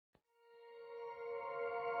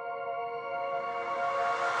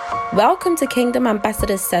Welcome to Kingdom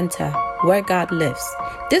Ambassadors Center, where God lives.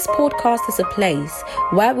 This podcast is a place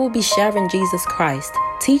where we'll be sharing Jesus Christ,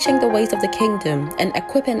 teaching the ways of the kingdom, and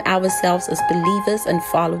equipping ourselves as believers and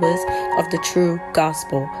followers of the true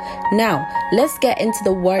gospel. Now, let's get into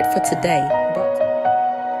the word for today.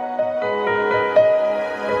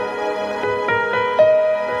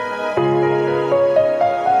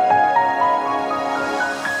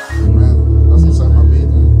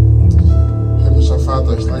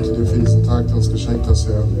 Ich danke dir für diesen Tag, der uns geschenkt hast,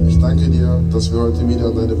 Herr. Ich danke dir, dass wir heute wieder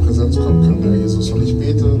in deine Präsenz kommen können, Herr Jesus. Und ich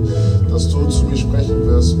bete, dass du zu mir sprechen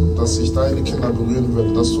wirst und dass sich deine Kinder berühren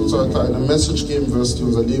wird. Dass du uns heute eine Message geben wirst, die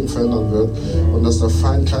unser Leben verändern wird. Und dass der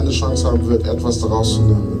Feind keine Chance haben wird, etwas daraus zu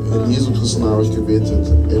nehmen. In Jesu Christi Namen habe ich gebetet.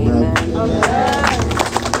 Amen. Amen.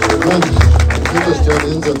 Ich würde euch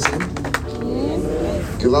gerne hinsetzen.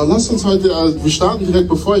 Genau, lasst uns heute, wir starten direkt,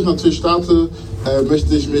 bevor ich natürlich starte,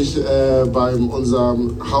 möchte ich mich bei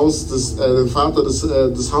unserem Haus, dem Vater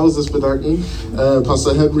des Hauses bedanken,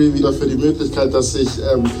 Pastor Henry, wieder für die Möglichkeit, dass ich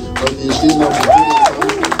heute hier stehen darf.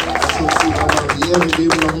 Lass uns die Ehre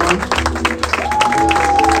geben nochmal.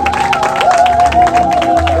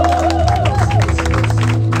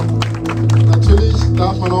 Natürlich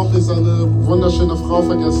darf man auch nicht seine wunderschöne Frau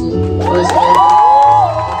vergessen.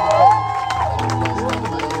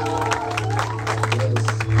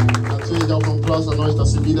 An euch,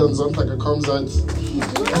 dass ihr wieder am Sonntag gekommen seid.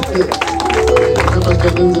 Ihr könnt euch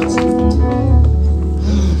gerne hinsetzen.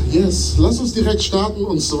 Yes, lasst uns direkt starten.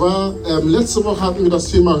 Und zwar, letzte Woche hatten wir das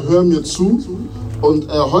Thema Hör mir zu. Und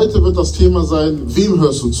heute wird das Thema sein, wem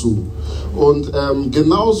hörst du zu? Und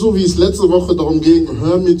genauso wie es letzte Woche darum ging,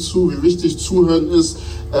 hör mir zu, wie wichtig Zuhören ist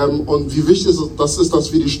und wie wichtig das ist,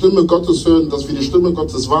 dass wir die Stimme Gottes hören, dass wir die Stimme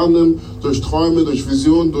Gottes wahrnehmen, durch Träume, durch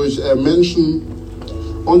Visionen, durch Menschen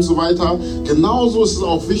und so weiter. Genauso ist es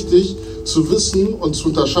auch wichtig zu wissen und zu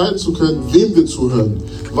unterscheiden zu können, wem wir zuhören.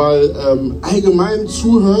 Weil allgemein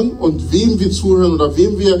zuhören und wem wir zuhören oder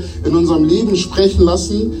wem wir in unserem Leben sprechen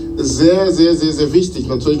lassen, ist sehr, sehr, sehr, sehr wichtig.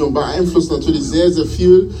 Natürlich und beeinflusst natürlich sehr, sehr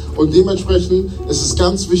viel. Und dementsprechend ist es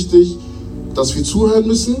ganz wichtig, dass wir zuhören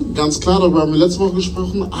müssen. Ganz klar, darüber haben wir letzte Woche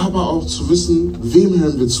gesprochen. Aber auch zu wissen, wem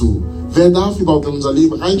hören wir zu? Wer darf überhaupt in unser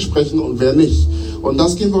Leben reinsprechen und wer nicht? Und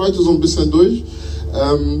das gehen wir heute so ein bisschen durch.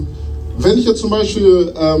 Wenn ich jetzt zum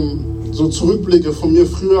Beispiel so zurückblicke von mir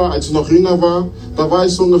früher, als ich noch jünger war, da war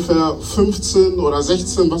ich so ungefähr 15 oder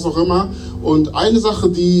 16, was auch immer. Und eine Sache,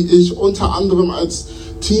 die ich unter anderem als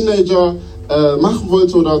Teenager machen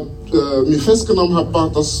wollte oder mir festgenommen habe, war,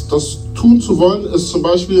 das tun zu wollen, ist zum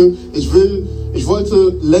Beispiel, ich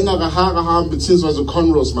wollte längere Haare haben, beziehungsweise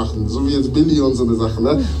Cornrows machen, so wie jetzt Billy und so eine Sache.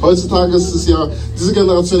 Ne? Heutzutage ist es ja, diese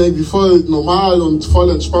Generation irgendwie voll normal und voll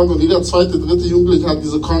entspannt und jeder zweite, dritte Jugendliche hat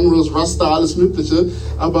diese Cornrows, Rasta, alles Mögliche.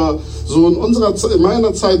 Aber so in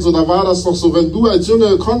meiner Zeit, so da war das noch so, wenn du als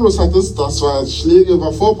Junge Cornrows hattest, das war Schläge,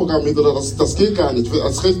 war vorprogrammiert oder das geht gar nicht.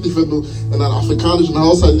 Als recht nicht, wenn du in einem afrikanischen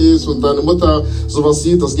Haushalt lebst und deine Mutter sowas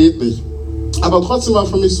sieht, das geht nicht. Aber trotzdem war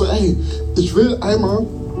für mich so, ey, ich will einmal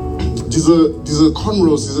diese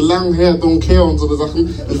Cornrows, diese langen Hair, don't care und so eine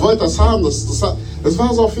Sachen, ich wollte das haben. Das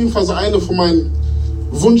war so auf jeden Fall so eine von meinen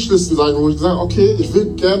Wunschlisten, wo ich gesagt habe, okay, ich will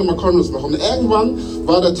gerne mal Cornrows machen. Und irgendwann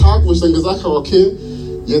war der Tag, wo ich dann gesagt habe, okay,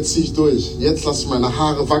 jetzt ziehe ich durch. Jetzt lasse ich meine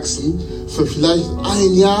Haare wachsen. Für vielleicht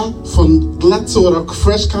ein Jahr von Glatze oder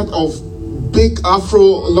Fresh Cut auf Big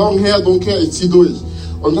Afro, Long Hair, don't care, ich ziehe durch.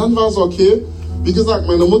 Und dann war so, okay, wie gesagt,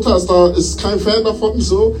 meine Mutter ist kein Fan davon,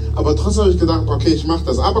 so, aber trotzdem habe ich gedacht, okay, ich mache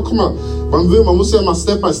das. Aber guck mal, man muss ja mal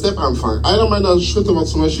Step by Step anfangen. Einer meiner Schritte war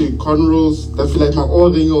zum Beispiel Cornrows, dann vielleicht mal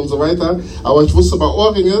Ohrringe und so weiter. Aber ich wusste bei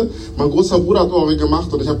Ohrringe, mein großer Bruder hat Ohrringe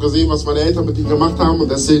gemacht und ich habe gesehen, was meine Eltern mit ihm gemacht haben und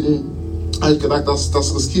deswegen habe ich gedacht,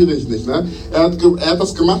 das riskiere ich nicht. Ne? Er hat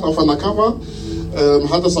das gemacht auf Undercover.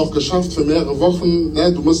 Hat das auch geschafft für mehrere Wochen.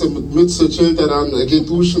 Ne? Du musst ja mit Mütze, chillt er dann, er geht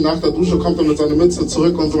duschen, nach der Dusche kommt er mit seiner Mütze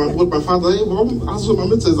zurück und so. Mein Vater, hey, warum hast du immer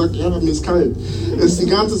Mütze? Er sagt, ja, mir ist kalt. Er ist die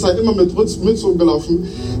ganze Zeit immer mit Mütze rumgelaufen.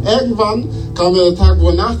 Irgendwann kam der Tag, wo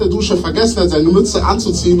er nach der Dusche vergessen hat, seine Mütze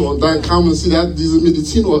anzuziehen und dann kam es, er hat diese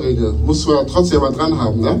Medizinohrringe, musst du ja trotzdem mal dran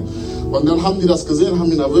haben. Ne? Und dann haben die das gesehen,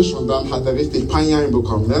 haben ihn erwischt und dann hat er richtig Panjain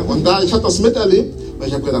bekommen. Ne? Und ich habe das miterlebt und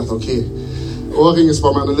ich habe gedacht, okay, Ohrring ist bei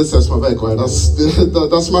meiner Liste erstmal weg, weil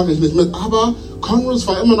das mache ich nicht mit. Aber Cornrows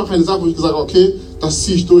war immer noch eine Sache, wo ich gesagt habe, okay, das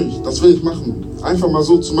ziehe ich durch, das will ich machen. Einfach mal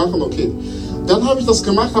so zu machen, okay. Dann habe ich das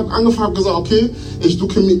gemacht, habe angefangen, habe gesagt, okay, ich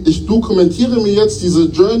dokumentiere mir jetzt diese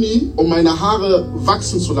Journey, um meine Haare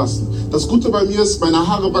wachsen zu lassen. Das Gute bei mir ist, meine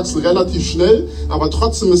Haare wachsen relativ schnell, aber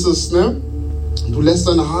trotzdem ist es, ne, Du lässt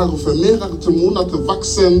deine Haare für mehrere Monate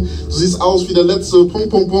wachsen. Du siehst aus wie der letzte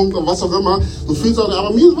Punkt und was auch immer. Du fühlst auch,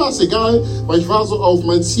 aber mir war es egal, weil ich war so auf,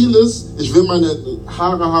 mein Ziel ist, ich will meine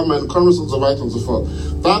Haare haben, meine Cornrows und so weiter und so fort.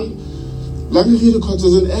 Dann, lange Rede, kurzer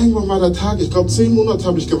Sinn, irgendwann war der Tag, ich glaube 10 Monate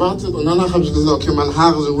habe ich gewartet und danach habe ich gesagt, okay, meine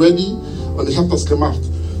Haare sind ready und ich habe das gemacht.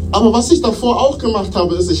 Aber was ich davor auch gemacht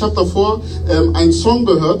habe, ist, ich habe davor einen Song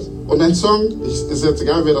gehört. Und ein Song, ist jetzt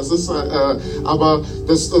egal, wer das ist, aber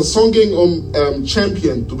das Song ging um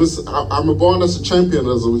Champion. Du bist, I'm born as a Champion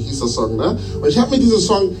oder so hieß das Song, ne? Und ich habe mir diesen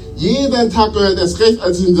Song jeden Tag gehört, erst recht,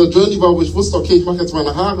 als ich in dieser Journey war, wo ich wusste, okay, ich mache jetzt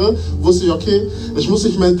meine Haare, wusste ich, okay, ich muss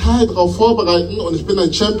mich mental darauf vorbereiten und ich bin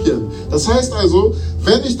ein Champion. Das heißt also,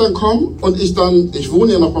 wenn ich dann komme und ich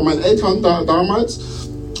wohne ja noch bei meinen Eltern damals,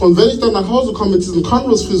 und wenn ich dann nach Hause komme mit diesem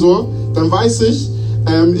Cornrows-Frisur, dann weiß ich,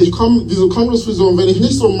 ich komme, diese Cornrows-Frisur, und wenn ich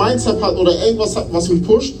nicht so ein Mindset habe oder irgendwas habe, was mich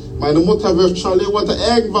pusht, meine Mutter wirft Charlie Water,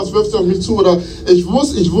 irgendwas wirft sie auf mich zu, oder ich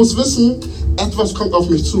muss wissen, etwas kommt auf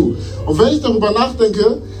mich zu. Und wenn ich darüber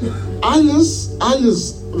nachdenke, alles,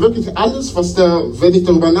 wirklich alles, wenn ich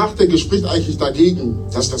darüber nachdenke, spricht eigentlich dagegen,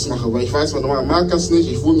 dass ich das mache. Weil ich weiß, meine Mama mag das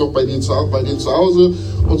nicht, ich wohne noch bei denen zu Hause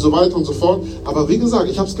und so weiter und so fort. Aber wie gesagt,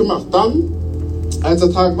 ich habe es gemacht. Dann, als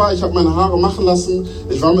der Tag war, ich habe meine Haare machen lassen,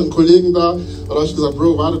 ich war mit einem Kollegen da, da habe ich gesagt,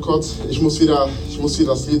 Bro, warte kurz, ich muss wieder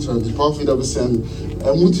das Lied hören, ich brauche wieder ein bisschen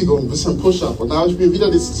Ermutigung, ein bisschen Push-Up. Und da habe ich mir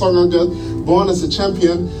wieder diesen Song angehört, Born as a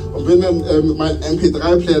Champion, und bin dann mit meinem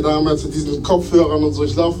MP3-Player damals, mit diesen Kopfhörern und so,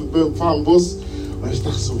 ich fahre im Bus, und ich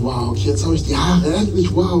dachte so, wow, okay, jetzt habe ich die Haare,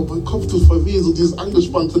 endlich, wow, mein Kopf tut voll weh, so dieses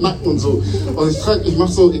angespannte Nacken und so. Und ich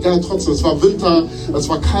mache so, egal, trotzdem, es war Winter, es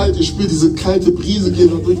war kalt, ich spüre diese kalte Brise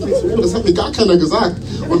gehen da durch. Das hat mir gar keiner gesagt.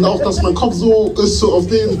 Und auch, dass mein Kopf so ist, so auf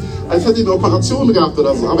den, als hätte ich eine Operation gehabt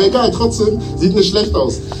oder so. Aber egal, trotzdem, sieht nicht schlecht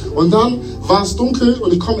aus. Und dann war es dunkel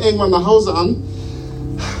und ich komme irgendwann nach Hause an.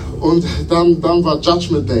 Und dann war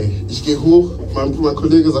Judgment Day. Ich gehe hoch, mein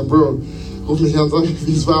Kollege sagt, Bro, ruf mich an, sag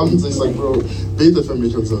wie es war, und ich sage, Bro, bete für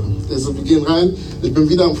mich und so. Also, wir gehen rein, ich bin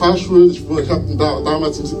wieder im Fahrstuhl, ich habe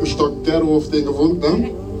damals im 7. Stock Ghetto auf den gewohnt, ne?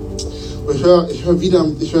 Und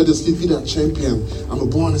ich höre das Lied wieder, Champion, I'm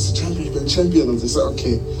born as a Champion, ich bin Champion. Und ich sage,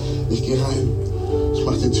 okay, ich gehe rein, ich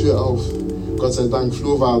mache die Tür auf. Gott sei Dank,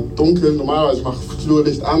 Flur war dunkel, normalerweise mache ich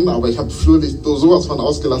Flurlicht an, aber ich habe Flurlicht sowas von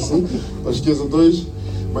ausgelassen. Und ich gehe so durch,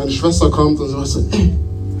 meine Schwester kommt und so, ey,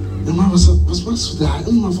 Mama, was machst du da?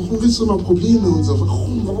 Warum willst du immer Probleme und so?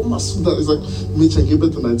 Warum machst du da? Ich sag, Mädchen, geh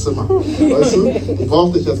bitte in dein Zimmer. Weißt du? Ich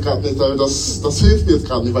brauch dich jetzt gerade nicht, das hilft mir jetzt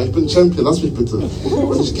gerade nicht, weil ich bin Champion, lass mich bitte.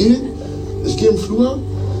 Und ich gehe im Flur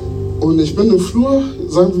und ich bin im Flur,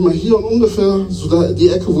 sagen wir mal hier und ungefähr, so da die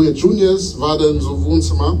Ecke, wo jetzt Junior ist, war dann so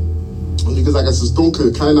Wohnzimmer. Und wie gesagt, es ist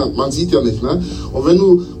dunkel, man sieht ja nicht, ne? Und wenn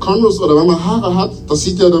du Cornrows oder wenn man Haare hat, das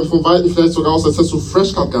sieht ja dann von Weitem vielleicht sogar aus, als hättest du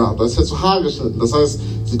Freshcut gehabt, als hättest du Haare geschnitten. Das heißt,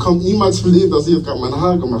 sie kommt niemals im Leben, dass ich jetzt gerade meine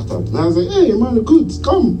Haare gemacht habe. Na, sagt, ey, meine, gut,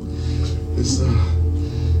 komm.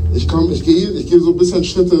 Ich gehe so ein bisschen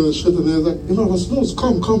Schritte näher, sag, genau, was ist los?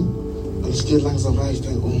 Komm. Und ich gehe langsam rein, ich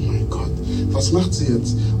denke, oh mein Gott, was macht sie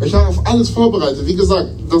jetzt? Und ich war auf alles vorbereitet. Wie gesagt,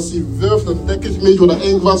 dass sie wirft, dann decke ich mich oder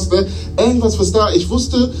irgendwas, ne? Irgendwas was da. Ich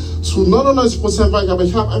wusste zu 99% war ich, aber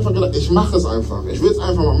ich habe einfach gedacht, ich mache es einfach. Ich will es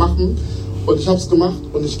einfach mal machen. Und ich habe es gemacht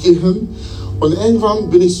und ich gehe hin. Und irgendwann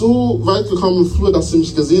bin ich so weit gekommen im Flur, dass sie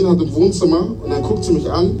mich gesehen hat im Wohnzimmer. Und dann guckt sie mich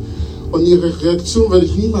an. Und ihre Reaktion werde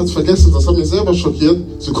ich niemals vergessen. Das hat mich selber schockiert.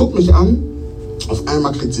 Sie guckt mich an. Auf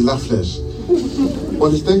einmal kriegt sie Lachflash.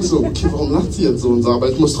 Und ich denke so, okay, warum lacht sie jetzt so und so? Aber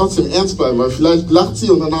ich muss trotzdem ernst bleiben, weil vielleicht lacht sie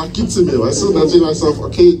und danach gibt sie mir, weißt du? Und deswegen war ich so,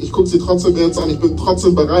 okay, ich gucke sie trotzdem ernst an, ich bin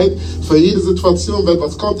trotzdem bereit für jede Situation, wenn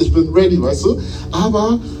was kommt, ich bin ready, weißt du?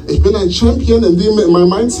 Aber ich bin ein Champion in meinem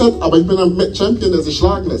Mindset, aber ich bin ein Champion, der sich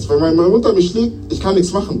schlagen lässt. Wenn meine Mutter mich schlägt, ich kann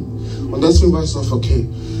nichts machen. Und deswegen war ich so, okay.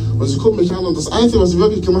 Und sie guckt mich an und das Einzige, was sie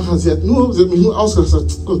wirklich gemacht hat, sie hat mich nur ausgelacht und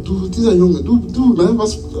gesagt, Gott, du, dieser Junge, du, ne,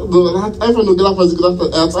 was? Und er hat einfach nur gelacht, weil sie gedacht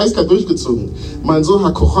hat, er hat es eiskalt durchgezogen. Mein Sohn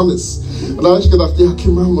hat Cojones. Und da habe ich gedacht, ja, okay,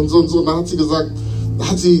 Mom, und so und so. Und dann hat sie gesagt,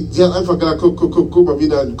 sie hat einfach gedacht, guck mal, wie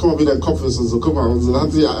dein Kopf ist und so, guck mal. Und so. Dann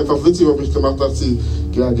hat sie einfach witzig über mich gemacht, dachte sie,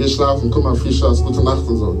 ja, geh schlafen, guck mal, viel Spaß, gute Nacht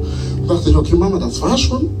und so. Und dachte ich, okay, Mama, das war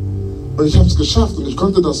schon. Und ich habe es geschafft und ich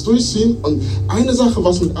konnte das durchziehen. Und eine Sache,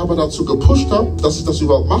 was mich aber dazu gepusht hat, dass ich das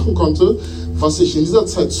überhaupt machen konnte, was ich in dieser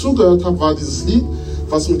Zeit zugehört habe, war dieses Lied,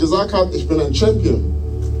 was mir gesagt hat, ich bin ein Champion.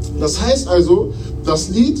 Das heißt also, das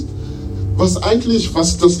Lied, was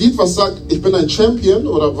sagt, ich bin ein Champion,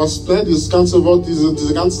 oder was, ne, dieses ganze Wort,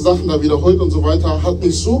 diese ganzen Sachen da wiederholt und so weiter, hat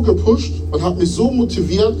mich so gepusht und hat mich so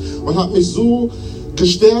motiviert und hat mich so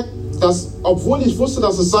gestärkt, dass, obwohl ich wusste,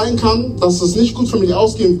 dass es sein kann, dass es nicht gut für mich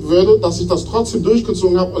ausgehen würde, dass ich das trotzdem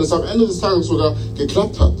durchgezogen habe und es am Ende des Tages sogar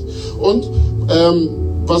geklappt hat. Und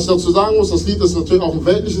Was ich dazu sagen muss, das Lied ist natürlich auch ein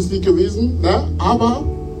weltliches Lied gewesen, ne? Aber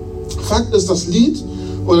Fakt ist, das Lied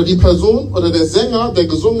oder die Person oder der Sänger, der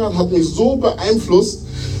gesungen hat, hat mich so beeinflusst,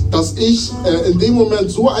 dass ich in dem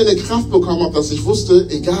Moment so eine Kraft bekommen habe, dass ich wusste,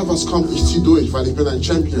 egal was kommt, ich ziehe durch, weil ich bin ein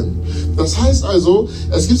Champion. Das heißt also,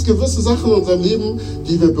 es gibt gewisse Sachen in unserem Leben,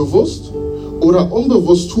 die wir bewusst oder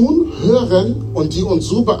unbewusst tun, hören und die uns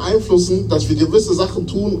so beeinflussen, dass wir gewisse Sachen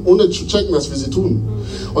tun, ohne zu checken, dass wir sie tun.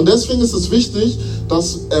 Und deswegen ist es wichtig,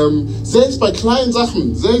 dass selbst bei kleinen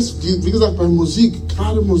Sachen, selbst wie gesagt bei Musik,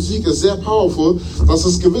 gerade Musik ist sehr powerful, dass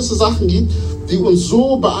es gewisse Sachen gibt, die uns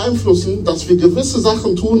so beeinflussen, dass wir gewisse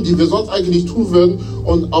Sachen tun, die wir sonst eigentlich nicht tun würden.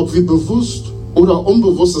 Und ob wir bewusst oder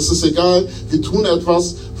unbewusst, das ist egal, wir tun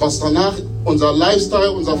etwas, was danach unser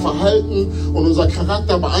Lifestyle, unser Verhalten und unser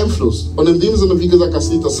Charakter beeinflusst. Und in dem Sinne, wie gesagt, das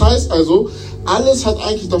Lied. Das heißt also, alles hat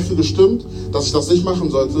eigentlich dafür gestimmt, dass ich das nicht machen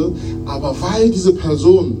sollte. Aber weil diese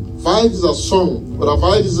Person, weil dieser Song oder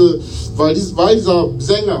weil dieser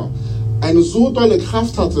Sänger eine so dolle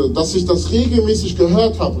Kraft hatte, dass ich das regelmäßig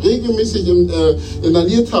gehört habe, regelmäßig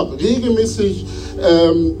inhaliert habe, regelmäßig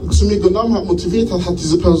zu mir genommen habe, motiviert hat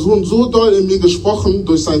diese Person so doll in mir gesprochen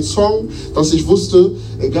durch seinen Song, dass ich wusste,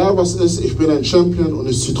 egal was ist, ich bin ein Champion und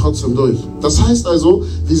ich ziehe trotzdem durch. Das heißt also,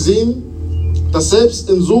 wir sehen, dass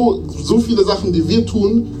selbst in so viele Sachen, die wir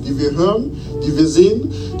tun, die wir hören, die wir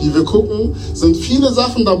sehen, die wir gucken, sind viele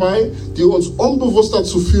Sachen dabei, die uns unbewusst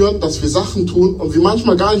dazu führen, dass wir Sachen tun und wir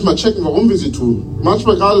manchmal gar nicht mal checken, warum wir sie tun.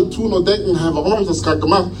 Manchmal gerade tun und denken, hey, warum habe ich das gerade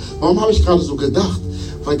gemacht? Warum habe ich gerade so gedacht?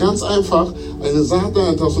 Weil ganz einfach eine Sache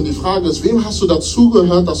dahinter ist und die Frage ist, wem hast du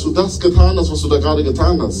dazugehört, dass du das getan hast, was du da gerade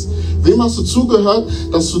getan hast? Wem hast du zugehört,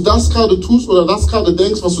 dass du das gerade tust oder das gerade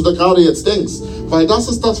denkst, was du da gerade jetzt denkst? Weil das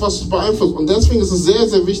ist das, was uns beeinflusst. Und deswegen ist es sehr,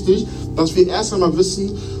 sehr wichtig, dass wir erst einmal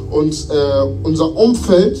wissen und unser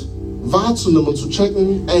Umfeld wahrzunehmen und zu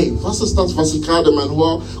checken, ey, was ist das, was ich gerade in meinem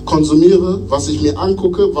Ohr konsumiere, was ich mir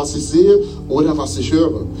angucke, was ich sehe oder was ich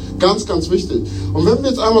höre. Ganz, ganz wichtig. Und wenn wir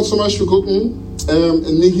jetzt einmal zum Beispiel gucken,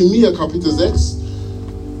 in Nehemia Kapitel 6,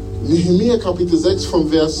 Nehemia Kapitel 6 vom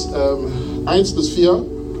Vers 1 bis 4,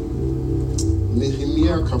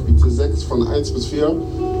 Nehemia Kapitel 6 von 1 bis 4,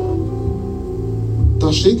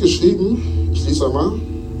 da steht geschrieben, ich lese einmal,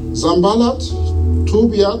 Sanballat,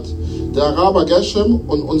 Tobiat, der Araber Geshem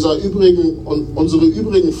und unsere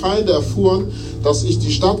übrigen Feinde erfuhren, dass ich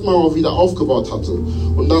die Stadtmauer wieder aufgebaut hatte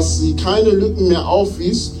und dass sie keine Lücken mehr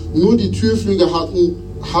aufwies, nur die Türflügel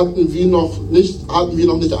hatten wir noch nicht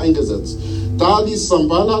eingesetzt. Da ließ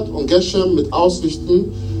Sanballat und Geshem mir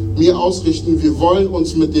ausrichten, wir wollen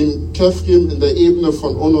uns mit dem Kephrim in der Ebene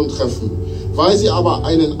von Unun treffen. Weil sie aber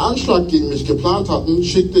einen Anschlag gegen mich geplant hatten,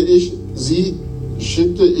 schickte ich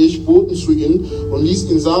Boten zu ihnen und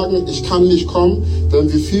ließ ihn sagen, ich kann nicht kommen,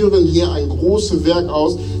 denn wir führen hier ein großes Werk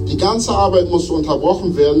aus. Die ganze Arbeit musste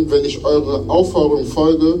unterbrochen werden, wenn ich eure Aufforderung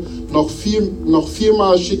folge. Noch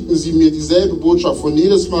viermal schickten sie mir dieselbe Botschaft und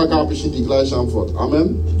jedes Mal gab ich ihnen die gleiche Antwort.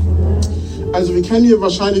 Amen. Also wir kennen hier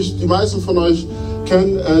wahrscheinlich, die meisten von euch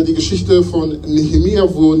kennen die Geschichte von Nehemia,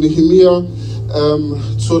 wo Nehemia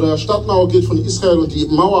zu der Stadtmauer geht von Israel und die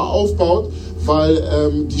Mauer aufbaut, weil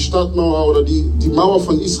die Stadtmauer oder die Mauer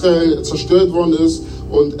von Israel zerstört worden ist.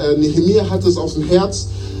 Und Nehemia hat es aus dem Herz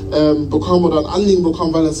bekommen oder ein Anliegen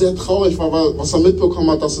bekommen, weil er sehr traurig war, weil, was er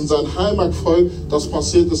mitbekommen hat, dass in seinem Heimatvolk das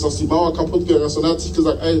passiert ist, dass die Mauer kaputt gegangen ist. Und er hat sich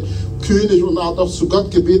gesagt, ey, König, und er hat auch zu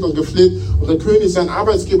Gott gebetet und gefleht. Und der König, sein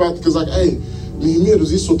Arbeitsgeber, hat gesagt, ey, Nehemia, du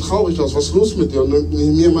siehst so traurig aus, was ist los mit dir? Und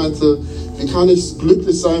Nehemia meinte, wie kann ich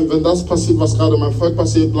glücklich sein, wenn das passiert, was gerade meinem Volk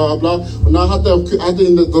passiert, bla bla. Und dann hat er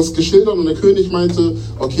das geschildert und der König meinte,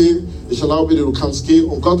 okay, ich erlaube dir, du kannst gehen.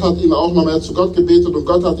 Und Gott hat ihn auch nochmal, er hat zu Gott gebetet und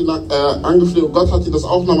Gott hat ihn angefleht und Gott hat ihm das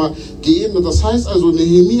auch nochmal geebnet. Das heißt also,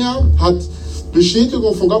 Nehemia hat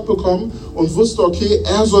Bestätigung von Gott bekommen und wusste, okay,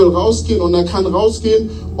 er soll rausgehen und er kann rausgehen,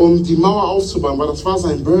 um die Mauer aufzubauen, weil das war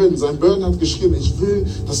sein Burden. Sein Burden hat geschrieben, ich will,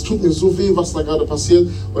 das tut mir so weh, was da gerade passiert,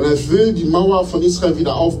 und er will die Mauer von Israel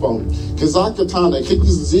wieder aufbauen. Gesagt, getan, er kriegt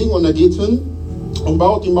diesen Segen und er geht hin und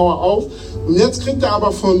baut die Mauer auf. Und jetzt kriegt er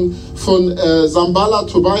aber von Sanballat,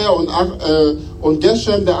 Tobiah und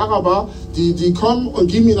Geshem, der Araber, die kommen und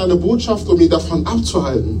geben ihm eine Botschaft, um ihn davon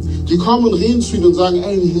abzuhalten. Die kommen und reden zu ihm und sagen,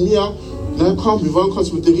 ey, Nehemia, na komm, wir wollen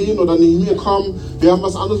kurz mit dir reden, oder Nehemia, komm, wir haben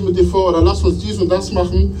was anderes mit dir vor, oder lass uns dies und das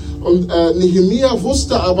machen. Und Nehemia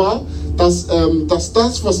wusste aber, dass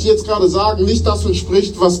das, was die jetzt gerade sagen, nicht das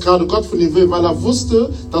entspricht, was gerade Gott von ihm will, weil er wusste,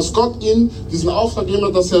 dass Gott ihm diesen Auftrag gegeben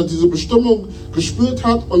hat, dass er diese Bestimmung gespürt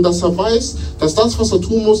hat und dass er weiß, dass das, was er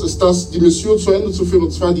tun muss, ist das, die Mission zu Ende zu führen,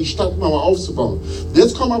 und zwar die Stadtmauer aufzubauen.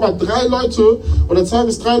 Jetzt kommen aber 3 Leute oder 2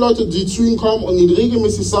 bis 3 Leute, die zu ihm kommen und ihn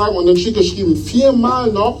regelmäßig sagen, und dann steht geschrieben,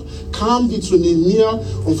 4-mal noch kamen die zu Nehemia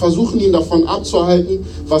und versuchen ihn davon abzuhalten,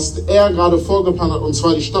 was er gerade vorgeplant hat, und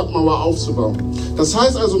zwar die Stadtmauer aufzubauen. Das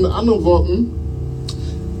heißt also mit anderen Worten,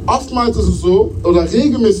 oftmals ist es so, oder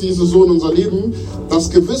regelmäßig ist es so in unser Leben, dass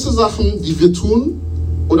gewisse Sachen, die wir tun,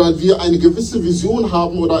 oder wir eine gewisse Vision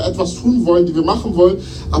haben oder etwas tun wollen, die wir machen wollen,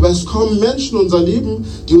 aber es kommen Menschen in unser Leben,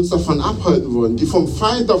 die uns davon abhalten wollen, die vom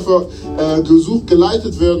Feind dafür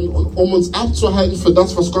geleitet werden, um uns abzuhalten für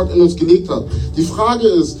das, was Gott in uns gelegt hat. Die Frage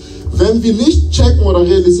ist, wenn wir nicht checken oder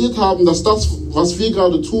realisiert haben, dass das, was wir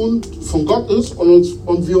gerade tun, von Gott ist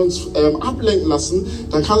und wir uns ablenken lassen,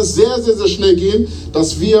 dann kann es sehr, sehr, sehr schnell gehen,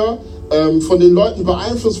 dass wir von den Leuten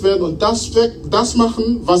beeinflusst werden und das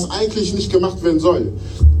machen, was eigentlich nicht gemacht werden soll.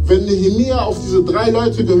 Wenn Nehemia auf diese 3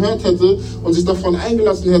 Leute gehört hätte und sich davon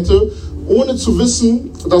eingelassen hätte, ohne zu wissen,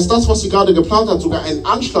 dass das, was sie gerade geplant hat, sogar ein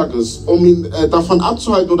Anschlag ist, um ihn davon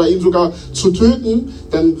abzuhalten oder ihn sogar zu töten,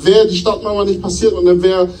 dann wäre die Stadtmauer nicht passiert und dann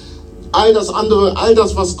wäre all das andere, all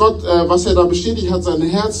das, was Gott, was er da bestätigt hat, sein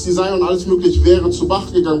Herz, Design und alles mögliche, wäre zu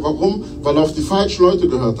Bach gegangen. Warum? Weil er auf die falschen Leute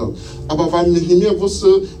gehört hat. Aber weil Nehemia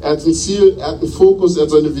wusste, er hat ein Ziel, er hat einen Fokus, er hat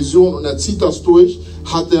seine Vision und er zieht das durch,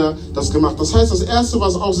 hat er das gemacht. Das heißt, das Erste,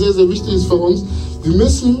 was auch sehr, sehr wichtig ist für uns, wir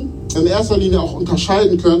müssen in erster Linie auch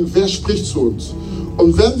unterscheiden können, wer spricht zu uns.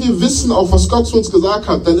 Und wenn wir wissen, auch was Gott zu uns gesagt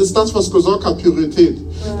hat, dann ist das, was gesagt hat, Priorität.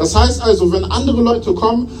 Das heißt also, wenn andere Leute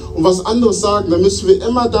kommen und was anderes sagen, dann müssen wir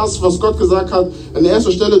immer das, was Gott gesagt hat, an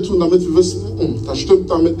erster Stelle tun, damit wir wissen, das stimmt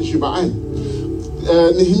damit nicht überein.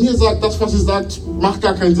 Nehemia sagt, das, was sie sagt, macht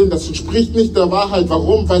gar keinen Sinn. Das entspricht nicht der Wahrheit.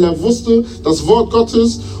 Warum? Weil er wusste, das Wort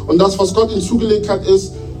Gottes und das, was Gott ihm zugelegt hat,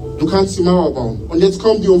 ist, du kannst die Mauer bauen. Und jetzt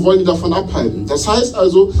kommen die und wollen die davon abhalten. Das heißt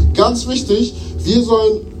also, ganz wichtig, wir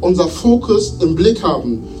sollen unser Fokus im Blick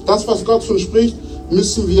haben. Das, was Gott von spricht,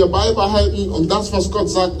 müssen wir beibehalten. Und das, was Gott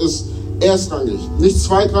sagt, ist erstrangig. Nicht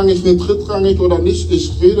zweitrangig, nicht drittrangig oder nicht,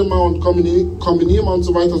 ich rede mal und kombiniere mal und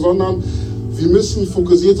so weiter, sondern wir müssen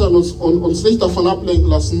fokussiert sein und uns nicht davon ablenken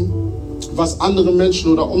lassen, was andere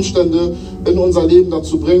Menschen oder Umstände in unser Leben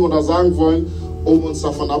dazu bringen oder sagen wollen, um uns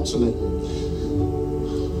davon abzulenken.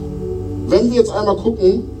 Wenn wir jetzt einmal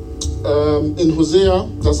gucken, in Hosea,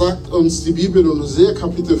 da sagt uns die Bibel in Hosea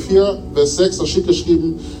Kapitel 4, Vers 6, da steht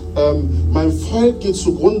geschrieben, mein Volk geht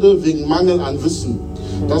zugrunde wegen Mangel an Wissen.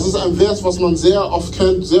 Das ist ein Vers, was man sehr oft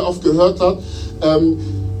kennt, sehr oft gehört hat.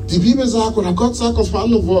 Die Bibel sagt, oder Gott sagt auf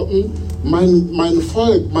anderen Worten, mein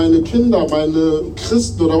Volk, meine Kinder, meine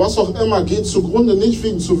Christen oder was auch immer geht zugrunde nicht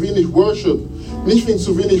wegen zu wenig Worship, nicht wegen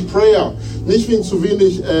zu wenig Prayer, nicht wegen zu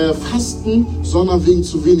wenig Fasten, sondern wegen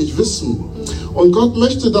zu wenig Wissen. Und Gott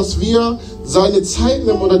möchte, dass wir seine Zeit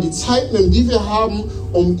nehmen oder die Zeit nehmen, die wir haben,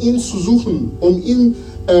 um ihn zu suchen, um ihm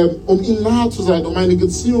nahe zu sein, um eine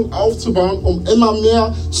Beziehung aufzubauen, um immer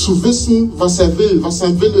mehr zu wissen, was er will, was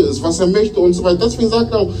sein Wille ist, was er möchte und so weiter. Deswegen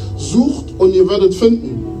sagt er auch, sucht und ihr werdet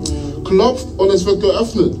finden. Klopft und es wird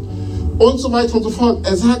geöffnet. Und so weiter und so fort.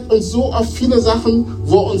 Er sagt uns so oft viele Sachen,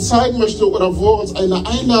 wo er uns zeigen möchte oder wo er uns eine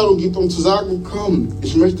Einladung gibt, um zu sagen, komm,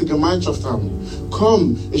 ich möchte Gemeinschaft haben.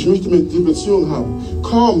 Komm, ich möchte mit dir Beziehung haben.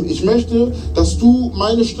 Komm, ich möchte, dass du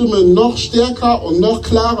meine Stimme noch stärker und noch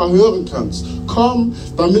klarer hören kannst. Komm,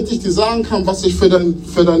 damit ich dir sagen kann, was ich für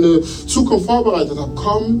deine Zukunft vorbereitet habe.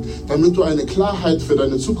 Komm, damit du eine Klarheit für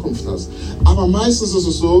deine Zukunft hast. Aber meistens ist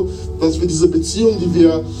es so, dass wir diese Beziehung, die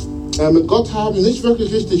wir mit Gott haben, nicht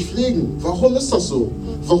wirklich richtig pflegen. Warum ist das so?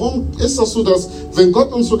 Warum ist das so, dass, wenn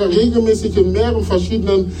Gott uns sogar regelmäßig in mehreren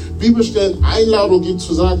verschiedenen Bibelstellen Einladung gibt,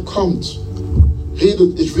 zu sagen, kommt,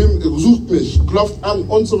 redet, sucht mich, klopft an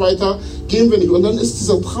und so weiter, gehen wir nicht. Und dann ist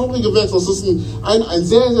dieser traurige Vers, das ist ein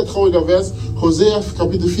sehr, sehr trauriger Vers, Hosea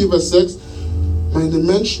Kapitel 4, Vers 6, meine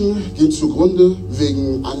Menschen gehen zugrunde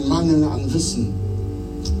wegen einem Mangel an Wissen.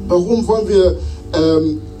 Warum wollen wir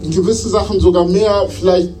gewisse Sachen sogar mehr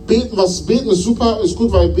vielleicht beten? Beten ist super, ist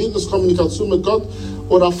gut, weil beten ist Kommunikation mit Gott,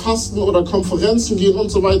 oder Fasten oder Konferenzen gehen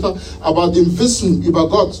und so weiter, aber dem Wissen über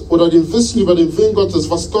Gott oder dem Wissen über den Willen Gottes,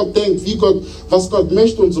 was Gott denkt, was Gott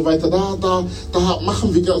möchte und so weiter, da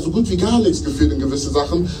machen wir so gut wie gar nichts gefühlt in gewisse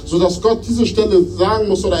Sachen, sodass Gott diese Stelle sagen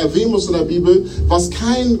muss oder erwähnen muss in der Bibel, was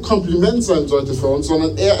kein Kompliment sein sollte für uns,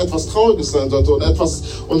 sondern eher etwas Trauriges sein sollte und etwas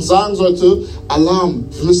uns sagen sollte, Alarm,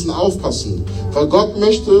 wir müssen aufpassen, weil Gott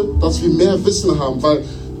möchte, dass wir mehr Wissen haben, weil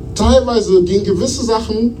teilweise gehen gewisse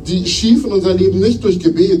Sachen, die schief in unser Leben, nicht durch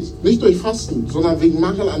Gebet, nicht durch Fasten, sondern wegen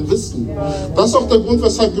Mangel an Wissen. Das ist auch der Grund,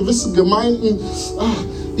 weshalb gewisse Gemeinden,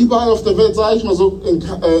 überall auf der Welt, sage ich mal so,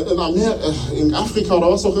 in Afrika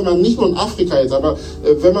oder was auch immer, nicht nur in Afrika jetzt, aber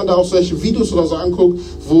wenn man da auch solche Videos oder so anguckt,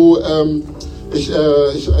 wo ich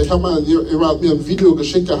habe mal, jemand hat mir ein Video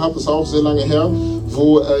geschickt gehabt, das ist auch sehr lange her,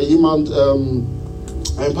 wo ein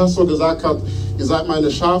Pastor gesagt hat, ihr seid meine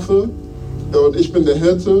Schafe und ich bin der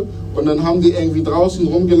Hirte. Und dann haben die irgendwie draußen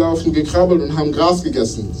rumgelaufen, gekrabbelt und haben Gras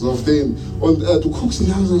gegessen, so auf den. Und du guckst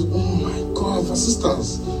ihn an und sagst, oh mein Gott, was ist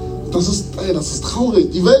das? Das ist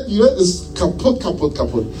traurig. Die Welt ist kaputt.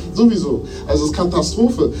 Sowieso. Also es ist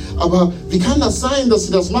Katastrophe. Aber wie kann das sein, dass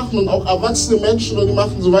sie das machen und auch erwachsene Menschen, und die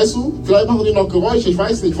machen so, weißt du, vielleicht machen die noch Geräusche, ich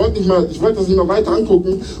weiß nicht, ich wollte das nicht mal weiter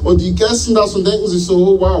angucken und die essen das und denken sich so,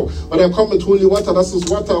 oh wow. Und er kommt mit Holy Water, das ist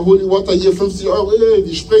Water, Holy Water, hier 50 €,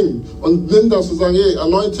 die springen und nimm das und sagen,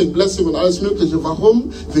 Anointing, Blessing und alles mögliche. Warum?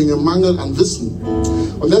 Wegen Mangel an Wissen.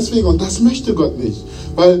 Und deswegen, und das möchte Gott nicht.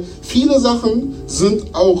 Weil viele Sachen sind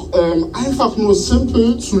auch einfach nur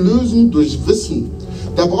simpel zu lösen durch Wissen.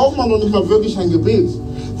 Da braucht man noch nicht mal wirklich ein Gebet.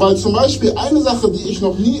 Weil zum Beispiel eine Sache, die ich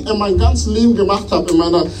noch nie in meinem ganzen Leben gemacht habe, in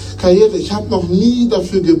meiner Karriere, ich habe noch nie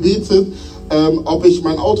dafür gebetet, ob ich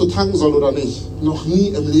mein Auto tanken soll oder nicht. Noch nie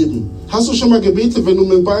im Leben. Hast du schon mal gebetet, wenn du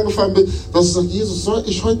mit dem Bein gefahren bist, dass du sagst, Jesus, soll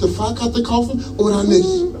ich heute Fahrkarte kaufen oder nicht?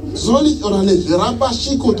 Soll ich oder nicht?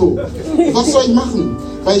 Rabashikoto. Was soll ich machen?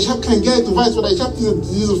 Weil ich habe kein Geld, du weißt, oder ich habe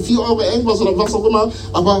diese 4 € irgendwas oder was auch immer,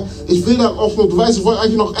 aber ich will da auch nur, du weißt, ich wollte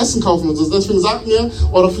eigentlich noch Essen kaufen und so. Deswegen sag mir,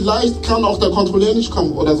 oder vielleicht kann auch der Kontrolleur nicht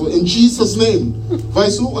kommen oder so, in Jesus' name.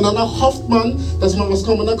 Weißt du? Und danach hofft man, dass man was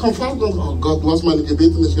kommt und dann kommt Vater und oh Gott, du hast meine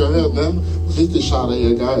Gebete nicht gehört, ne? Richtig schade,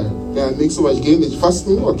 egal. Ja, nächstes Mal, ich gehe nicht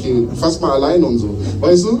fasten, okay, fast mal alleine und so.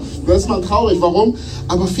 Weißt du? Da ist man traurig, warum?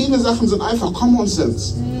 Aber viele Sachen sind einfach Common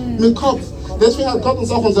Sense. Mit Kopf. Deswegen hat Gott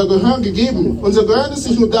uns auch unser Gehirn gegeben. Unser Gehirn ist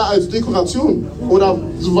nicht nur da als Dekoration oder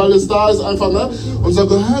so, weil es da ist einfach, ne? Unser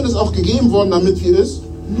Gehirn ist auch gegeben worden, damit wir es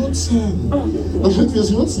nutzen. Damit wir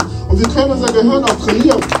es nutzen. Und wir können unser Gehirn auch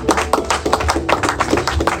trainieren.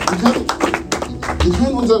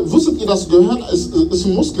 Wusstet ihr, das Gehirn ist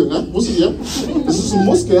ein Muskel, ne? Wusstet ihr? Es ist ein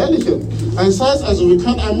Muskel, ehrlich. Das heißt also, wir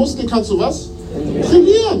können einen Muskel, kannst du was?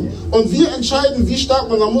 Trainieren. Und wir entscheiden, wie stark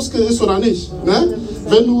unser Muskel ist oder nicht. Ne?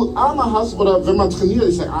 Wenn du Arme hast, oder wenn man trainiert,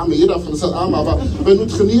 ich sage Arme, jeder von uns hat Arme, aber wenn du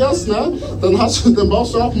trainierst, ne, dann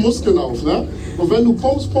baust du auch Muskeln auf. Ne? Und wenn du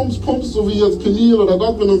pumpst, so wie jetzt Kanäle oder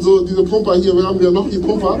Gott, wenn du so diese Pumper hier, wir haben ja noch die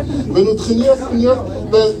Pumper, wenn du trainierst,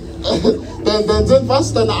 dann sind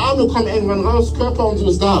was, deine Arme kommen irgendwann raus, Körper und so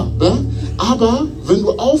ist da. Ne? Aber wenn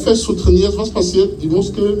du aufhörst zu trainieren, was passiert? Die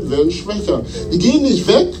Muskeln werden schwächer. Die gehen nicht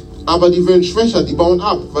weg, aber die werden schwächer, die bauen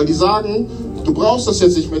ab, weil die sagen, du brauchst das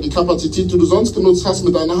jetzt nicht mehr, die Kapazität, die du sonst genutzt hast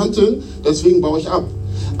mit deiner Hanteln, deswegen baue ich ab.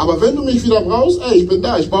 Aber wenn du mich wieder brauchst, ich bin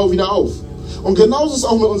da, ich baue wieder auf. Und genauso ist es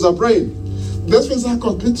auch mit unser Brain. Und deswegen sagt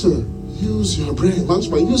Gott, bitte, use your brain.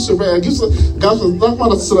 Manchmal, use your brain. Sag mal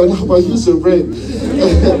das zu deinem Nachbarn, use your brain.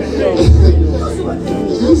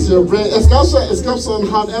 Use your brain. Es gab so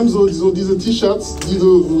in H&M so diese T-Shirts, die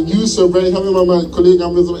so, use your brain. Ich habe immer meine Kollegen,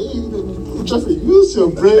 haben mir so, Jeffrey, use your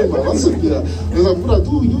brain, man, was sind wir? Und ich sage, Bruder,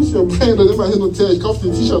 du, use your brain, und immer hin und her, ich kaufe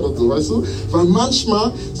dir ein T-Shirt und so, weißt du? Weil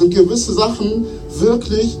manchmal sind gewisse Sachen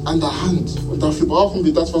wirklich an der Hand. Und dafür brauchen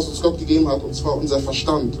wir das, was uns Gott gegeben hat, und zwar unser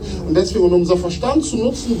Verstand. Und deswegen, um unser Verstand zu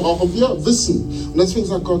nutzen, brauchen wir Wissen. Und deswegen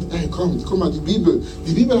sagt Gott, komm, guck mal,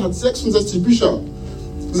 die Bibel hat 66 Bücher.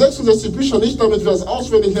 66 Bücher, nicht damit wir das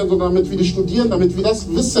auswendig lernen, sondern damit wir die studieren, damit wir das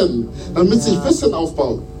wissen, damit sich Wissen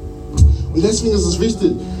aufbaut. Und deswegen ist es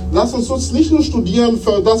wichtig, lass uns nicht nur studieren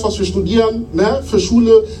für das, was wir studieren, ne, für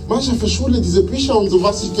Schule, manchmal für Schule, diese Bücher und so,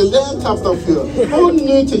 was ich gelernt habe dafür.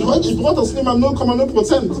 Unnötig. Heute, ich brauche das nicht mal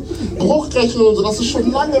 0,0%. Bruchrechnen und so, das ist schon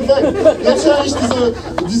lange weg. Jetzt höre ich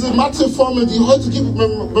diese Mathe-Formel, die heute gibt bei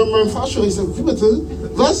meinem Fahrschüler. Ich sage, wie bitte?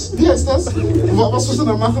 Was? Wie heißt das? Was willst du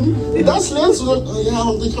da machen? Das lernst du. Ja,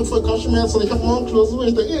 und ich habe voll Kopfschmerzen und ich habe morgen Klausur.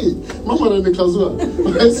 Ich denke, mach mal deine Klausur.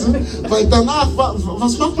 Weißt du? Weil danach,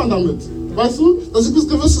 was macht man damit? Weißt du? Das sind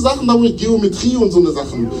gewisse Sachen, da wo ich Geometrie und so eine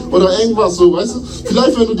Sachen. Oder irgendwas so, weißt du?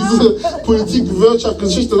 Vielleicht, wenn du diese Politik, Wirtschaft,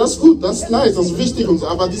 Geschichte, das ist gut, das ist nice, das ist wichtig und so.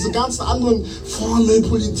 Aber diese ganzen anderen Formeln,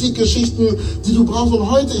 Politik, Geschichten, die du brauchst und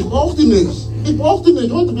heute, ich brauche die nicht. Ich brauche die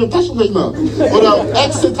nicht, heute, wir haben Taschenrechner. Oder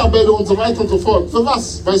Excel-Tabelle und so weiter und so fort. Für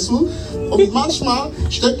was, weißt du? Und manchmal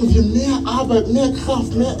stecken wir mehr Arbeit, mehr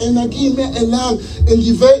Kraft, mehr Energie, mehr Elan in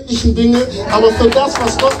die weltlichen Dinge. Aber für das,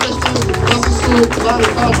 was Gott möchte, das ist so klare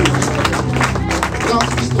Farbe.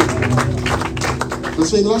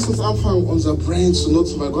 Deswegen lass uns anfangen, unser Brain zu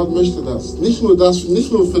nutzen, weil Gott möchte das. Nicht nur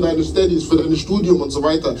für deine Studies, für dein Studium und so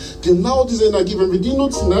weiter. Genau diese Energie, wenn wir die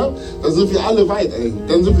nutzen, ne, dann sind wir alle weit, ey.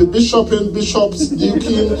 Dann sind wir Bischopin, Bishops,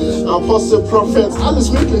 Deacon, Apostel, Prophets,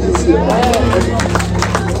 alles Mögliche ist hier.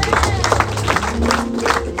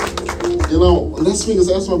 Genau, und deswegen ist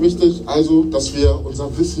erstmal wichtig, also, dass wir unser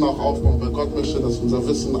Wissen auch aufbauen, weil Gott möchte, dass unser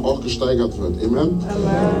Wissen auch gesteigert wird. Amen.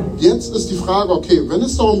 Jetzt ist die Frage, okay, wenn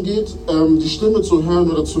es darum geht, die Stimme zu hören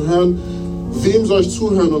oder zu hören, wem soll ich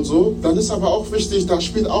zuhören und so, dann ist aber auch wichtig, da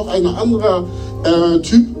spielt auch ein anderer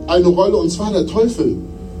Typ eine Rolle, und zwar der Teufel.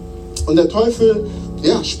 Und der Teufel,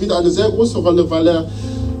 ja, spielt eine sehr große Rolle,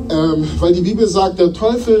 weil die Bibel sagt, der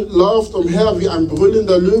Teufel läuft umher wie ein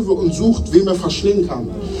brüllender Löwe und sucht, wem er verschlingen kann.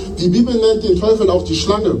 Die Bibel nennt den Teufel auch die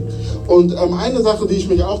Schlange. Und eine Sache, die ich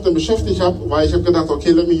mich auch dann beschäftigt habe, weil ich habe gedacht,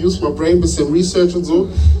 okay, let me use my brain, bisschen Research und so.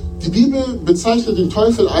 Die Bibel bezeichnet den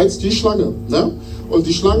Teufel als die Schlange. Ne? Und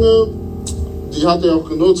die Schlange, die hat er auch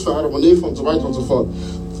genutzt für Adam und Eva und so weiter und so fort.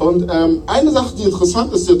 Und eine Sache, die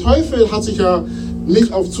interessant ist, der Teufel hat sich ja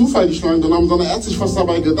nicht auf Zufall die Schlange genommen, sondern er hat sich was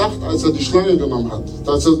dabei gedacht, als er die Schlange genommen hat.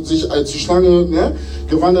 Dass er sich als die Schlange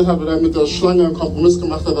gewandelt hat oder mit der Schlange einen Kompromiss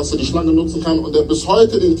gemacht hat, dass er die Schlange nutzen kann und er bis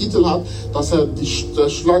heute den Titel hat, dass er der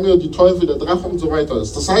Schlange, die Teufel, der Drache und so weiter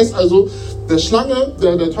ist. Das heißt also, der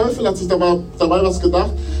Teufel hat sich dabei was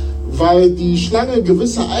gedacht, weil die Schlange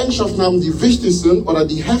gewisse Eigenschaften haben, die wichtig sind oder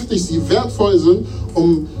die heftig, die wertvoll sind,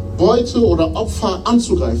 um Beute oder Opfer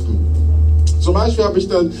anzugreifen. Zum Beispiel habe ich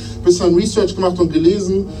dann ein bisschen Research gemacht und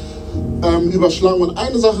gelesen über Schlangen. Und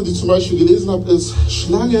eine Sache, die ich zum Beispiel gelesen habe, ist,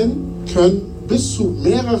 Schlangen können bis zu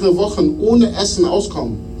mehrere Wochen ohne Essen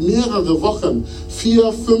auskommen. Mehrere Wochen,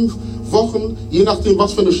 4, 5 Wochen, je nachdem,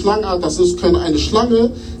 was für eine Schlangenart das ist, können eine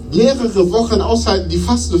Schlange mehrere Wochen aushalten, die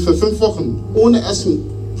fastet für 5 Wochen ohne Essen.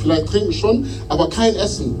 Vielleicht trinken schon, aber kein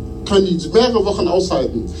Essen. Können die mehrere Wochen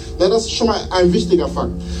aushalten. Ja, das ist schon mal ein wichtiger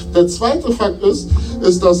Fakt. Der zweite Fakt ist,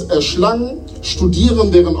 dass Schlangen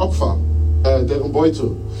studieren deren Opfer, deren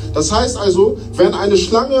Beute. Das heißt also, wenn eine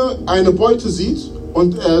Schlange eine Beute sieht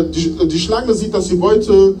und die Schlange sieht, dass die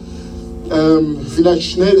Beute vielleicht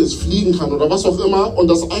schnell ist, fliegen kann oder was auch immer und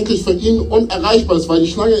das eigentlich für ihn unerreichbar ist, weil die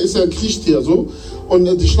Schlange ist ja ein Kriechtier so und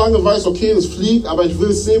die Schlange weiß, okay, es fliegt, aber ich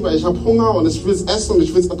will es sehen, weil ich habe Hunger und ich will es essen und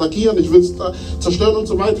ich will es attackieren, ich will es zerstören und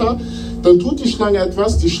so weiter, dann tut die Schlange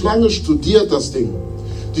etwas, die Schlange studiert das Ding.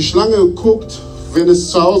 Die Schlange guckt, wenn es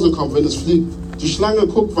zu Hause kommt, wenn es fliegt. Die Schlange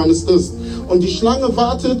guckt, wann es ist. Und die Schlange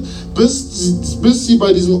wartet, bis sie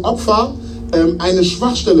bei diesem Opfer eine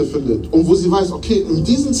Schwachstelle findet und wo sie weiß, okay, in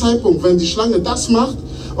diesem Zeitpunkt, wenn die Schlange das macht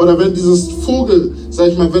oder wenn dieses Vogel,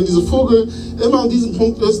 wenn dieser Vogel immer an diesem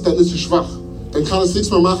Punkt ist, dann ist sie schwach. Dann kann es nichts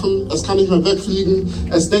mehr machen, es kann nicht mehr wegfliegen,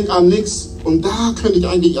 es denkt an nichts und da könnte ich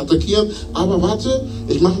eigentlich attackieren, aber warte,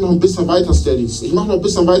 ich mache noch ein bisschen weiter Studies, ich mache noch ein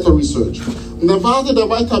bisschen weiter Research. Und dann wartet er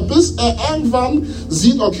weiter, bis er irgendwann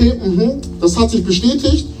sieht, okay, das hat sich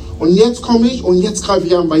bestätigt. Und jetzt komme ich und jetzt greife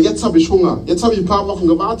ich an, weil jetzt habe ich Hunger. Jetzt habe ich ein paar Wochen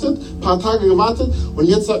gewartet, ein paar Tage gewartet und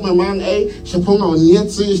jetzt sagt mein Magen, ey, ich habe Hunger und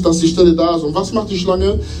jetzt sehe ich, dass die Stelle da ist. Und was macht die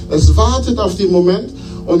Schlange? Es wartet auf den Moment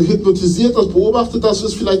und hypnotisiert das, beobachtet das,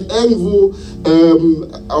 ist vielleicht irgendwo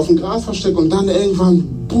auf dem Gras versteckt und dann irgendwann,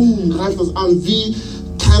 boom, greift das an, wie,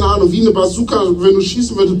 keine Ahnung, wie eine Bazooka, wenn du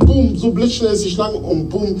schießen würdest, boom, so blitzschnell ist die Schlange und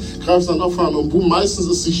boom, greift dann Opfer an und boom, meistens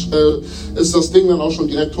ist das Ding dann auch schon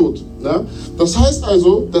direkt tot. Ne? Das heißt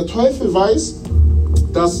also, der Teufel weiß,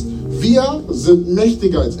 dass wir sind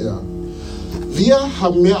mächtiger als er. Wir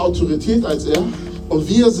haben mehr Autorität als er und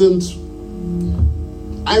wir sind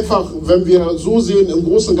einfach, wenn wir so sehen, im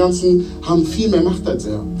Großen und Ganzen, haben viel mehr Macht als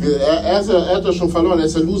er. Er hat ja schon verloren, er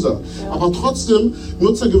ist der Loser. Aber trotzdem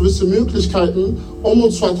nutzt er gewisse Möglichkeiten, um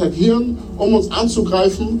uns zu attackieren, um uns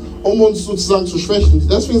anzugreifen, um uns sozusagen zu schwächen.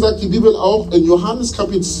 Deswegen sagt die Bibel auch in Johannes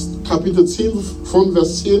Kapitel 10 von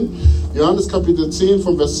Vers 10, Johannes Kapitel 10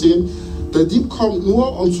 von Vers 10, der Dieb kommt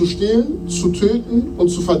nur, um zu stehlen, zu töten und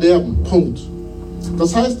zu verderben. Punkt.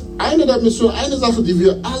 Das heißt, eine Sache, die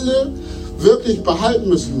wir alle wirklich behalten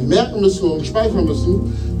müssen, merken müssen und speichern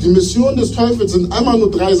müssen, die Mission des Teufels sind einmal nur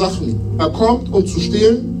 3 Sachen. Er kommt, um zu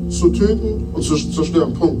stehlen, zu töten und zu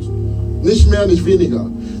zerstören. Punkt. Nicht mehr, nicht weniger.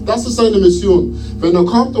 Das ist seine Mission. Wenn er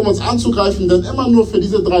kommt, um uns anzugreifen, dann immer nur für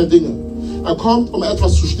diese 3 Dinge. Er kommt, um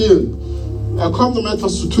etwas zu stehlen. Er kommt, um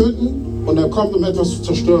etwas zu töten und er kommt, um etwas zu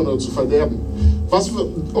zerstören oder zu verderben.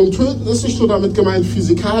 Und töten ist nicht nur damit gemeint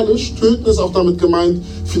physikalisch, töten ist auch damit gemeint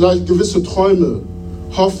vielleicht gewisse Träume,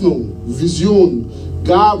 Hoffnung, Vision,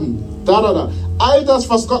 Gaben, All das,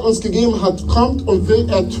 was Gott uns gegeben hat, kommt und will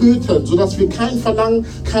er töten, sodass wir kein Verlangen,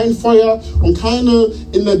 kein Feuer und keine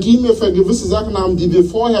Energie mehr für gewisse Sachen haben, die wir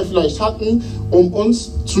vorher vielleicht hatten, um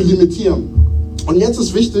uns zu limitieren. Und jetzt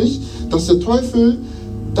ist wichtig, dass der Teufel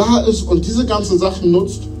da ist und diese ganzen Sachen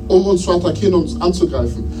nutzt, um uns zu attackieren und uns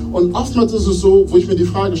anzugreifen. Und oftmals ist es so, wo ich mir die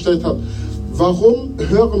Frage gestellt habe, warum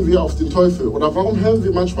hören wir auf den Teufel? Oder warum hören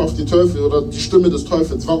wir manchmal auf die Teufel oder die Stimme des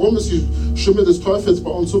Teufels? Warum ist die Stimme des Teufels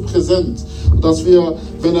bei uns so präsent? Dass wir,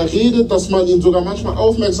 wenn er redet, dass man ihm sogar manchmal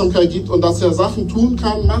Aufmerksamkeit gibt und dass er Sachen tun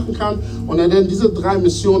kann, machen kann und er dann diese 3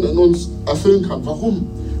 Missionen in uns erfüllen kann. Warum?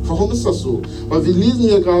 Warum ist das so? Weil wir lesen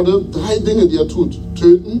hier gerade 3 Dinge, die er tut.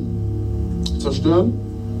 Töten, zerstören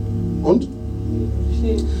und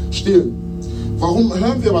stehlen. Warum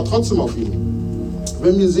hören wir aber trotzdem auf ihn?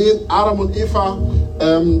 Wenn wir sehen, Adam und Eva,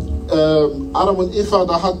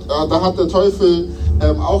 da hat der Teufel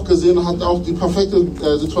auch gesehen und hat auch die perfekte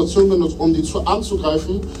Situation genutzt, um die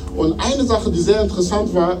anzugreifen. Und eine Sache, die sehr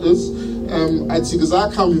interessant war, ist, als sie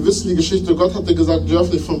gesagt haben, wir wissen die Geschichte, Gott hatte gesagt, ihr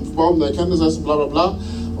dürft nicht vom Baum der Erkenntnis essen, bla bla bla.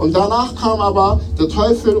 Und danach kam aber der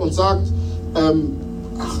Teufel und sagt,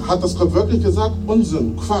 hat das Gott wirklich gesagt?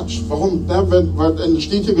 Unsinn, Quatsch. Warum? Weil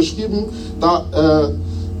steht hier geschrieben,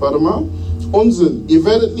 Unsinn. Ihr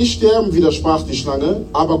werdet nicht sterben, widersprach die Schlange,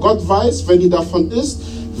 aber Gott weiß, wenn ihr davon isst,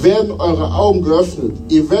 werden eure Augen geöffnet.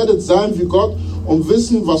 Ihr werdet sein wie Gott und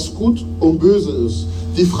wissen, was gut und böse ist.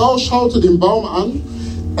 Die Frau schaute den Baum an.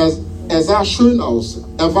 Er sah schön aus.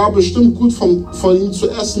 Er war bestimmt gut von ihm zu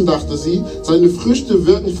essen, dachte sie. Seine Früchte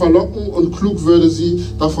wirken verlockend und klug würde sie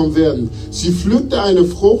davon werden. Sie pflückte eine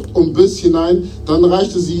Frucht und biss hinein. Dann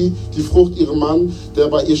reichte sie die Frucht ihrem Mann, der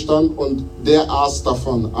bei ihr stand, und der aß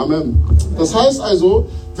davon. Amen. Das heißt also,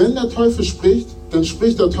 wenn der Teufel spricht, dann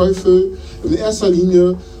spricht der Teufel in erster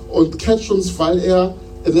Linie und catcht uns, weil er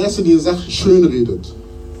in erster Linie Sachen schön redet.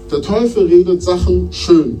 Der Teufel redet Sachen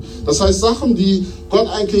schön. Das heißt, Sachen, die Gott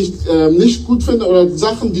eigentlich nicht gut findet oder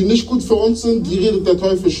Sachen, die nicht gut für uns sind, die redet der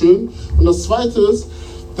Teufel schön. Und das Zweite ist,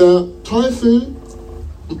 der Teufel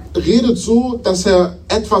redet so, dass er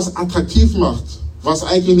etwas attraktiv macht, was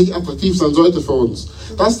eigentlich nicht attraktiv sein sollte für uns.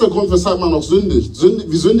 Das ist der Grund, weshalb man auch sündigt.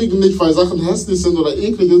 Wir sündigen nicht, weil Sachen hässlich sind oder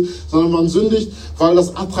eklig sind, sondern man sündigt, weil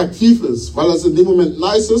das attraktiv ist, weil das in dem Moment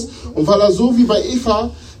nice ist und weil er so wie bei Eva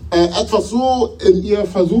etwas so in ihr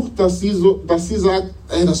versucht, dass sie sagt,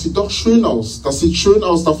 ey, das sieht doch schön aus. Das sieht schön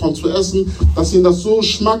aus, davon zu essen, dass ihn das so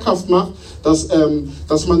schmackhaft macht, dass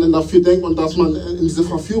man dann dafür denkt und dass man in diese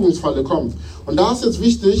Verführungsfalle kommt. Und da ist jetzt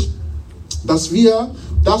wichtig, dass wir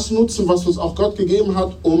das nutzen, was uns auch Gott gegeben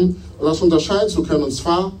hat, um das unterscheiden zu können, und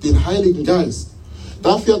zwar den Heiligen Geist.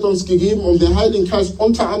 Dafür hat er uns gegeben, um den Heiligen Geist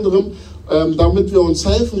unter anderem, damit wir uns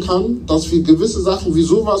helfen kann, dass wir gewisse Sachen wie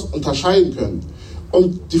sowas unterscheiden können.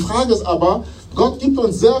 Und die Frage ist aber, Gott gibt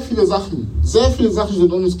uns sehr viele Sachen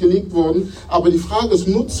sind uns gelegt worden, aber die Frage ist,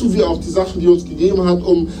 nutzen wir auch die Sachen, die er uns gegeben hat,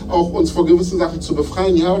 um auch uns vor gewissen Sachen zu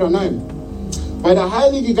befreien, ja oder nein? Weil der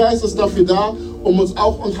Heilige Geist ist dafür da, um uns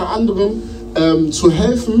auch unter anderem zu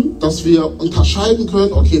helfen, dass wir unterscheiden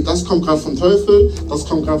können, okay, das kommt gerade vom Teufel, das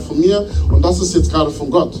kommt gerade von mir und das ist jetzt gerade von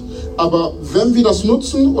Gott. Aber wenn wir das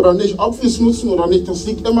nutzen oder nicht, ob wir es nutzen oder nicht, das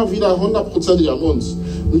liegt immer wieder 100%ig an uns.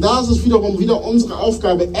 Und da ist es wiederum wieder unsere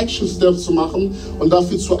Aufgabe, Action Steps zu machen und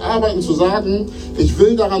dafür zu arbeiten, zu sagen, ich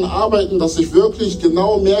will daran arbeiten, dass ich wirklich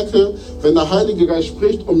genau merke, wenn der Heilige Geist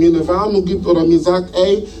spricht und mir eine Warnung gibt oder mir sagt,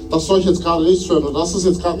 ey, das soll ich jetzt gerade nicht hören oder das ist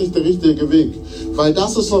jetzt gerade nicht der richtige Weg. Weil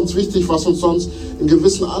das ist sonst wichtig, was uns sonst in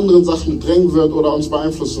gewissen anderen Sachen drängen wird oder uns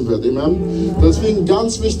beeinflussen wird. Amen. Deswegen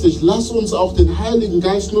ganz wichtig, lass uns auch den Heiligen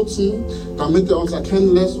Geist nutzen, damit er uns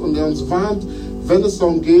erkennen lässt und er uns warnt, wenn es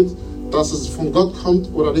darum geht, dass es von Gott kommt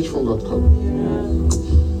oder nicht von Gott kommt.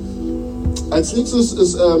 Als nächstes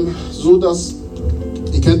ist so, dass,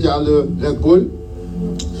 ihr kennt ja alle Red Bull,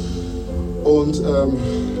 und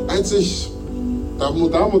als ich, da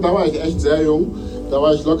war ich echt sehr jung, da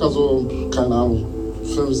war ich locker so, keine Ahnung,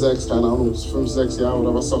 5, 6 Jahre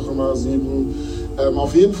oder was auch immer, 7,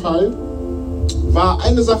 auf jeden Fall war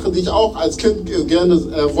eine Sache, die ich auch als Kind gerne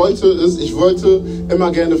wollte, ist, ich wollte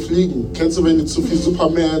immer gerne fliegen. Kennst du, wenn du zu viel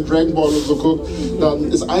Superman, Dragon Ball und so guckst,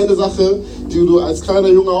 dann ist eine Sache, die du als kleiner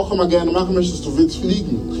Junge auch immer gerne machen möchtest, du willst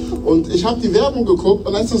fliegen. Und ich habe die Werbung geguckt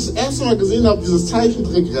und als ich das erste Mal gesehen habe, dieses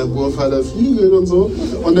Zeichentrick, der Flügel und so,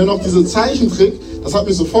 und dann noch diesen Zeichentrick, das hat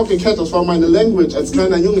mich sofort gecatcht, das war meine Language als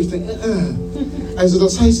kleiner Junge. Ich denke, also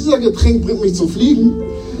das heißt, dieser Getränk bringt mich zum Fliegen.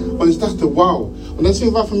 Und ich dachte, wow. Und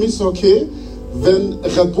deswegen war für mich so, okay, wenn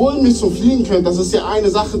Red Bull mich zum Fliegen könnte, das ist ja eine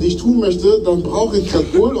Sache, die ich tun möchte, dann brauche ich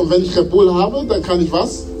Red Bull. Und wenn ich Red Bull habe, dann kann ich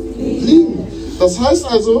was? Fliegen. Das heißt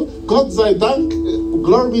also, Gott sei Dank,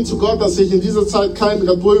 Glory be to God, dass ich in dieser Zeit keinen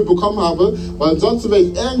Red Bull bekommen habe, weil sonst wäre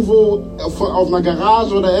ich irgendwo auf einer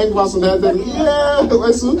Garage oder irgendwas und er hätte, yeah,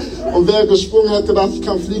 weißt du, und wer gesprungen hätte, gedacht, ich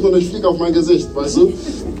kann fliegen und ich fliege auf mein Gesicht, weißt du.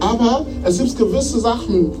 Aber es gibt gewisse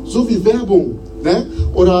Sachen, so wie Werbung, ne,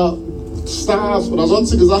 oder Stars oder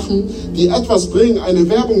sonstige Sachen, die etwas bringen, eine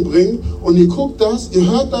Werbung bringen, und ihr guckt das, ihr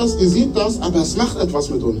hört das, ihr seht das, aber es macht etwas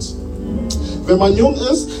mit uns. Wenn man jung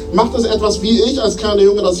ist, macht es etwas wie ich als kleiner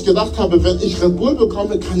Junge, dass ich gedacht habe, wenn ich Red Bull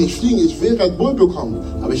bekomme, kann ich fliegen. Ich will Red Bull bekommen.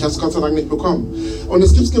 Aber ich habe es Gott sei Dank nicht bekommen. Und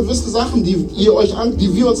es gibt gewisse Sachen, die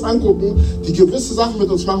wir uns angucken, die gewisse Sachen mit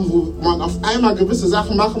uns machen, wo man auf einmal gewisse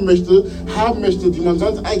Sachen machen möchte, haben möchte, die man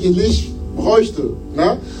sonst eigentlich nicht bräuchte.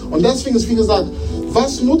 Ne? Und deswegen ist, wie gesagt,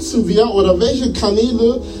 was nutzen wir oder welche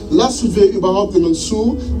Kanäle lassen wir überhaupt in uns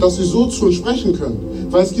zu, dass sie so zu uns sprechen können?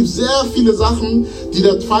 Weil es gibt sehr viele Sachen, die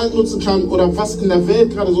der Feind nutzen kann oder was in der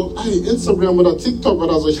Welt gerade so, Instagram oder TikTok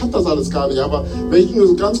oder so, ich habe das alles gar nicht, aber wenn ich mir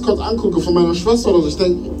so ganz kurz angucke von meiner Schwester oder so, ich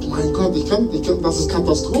denke, mein Gott, das ist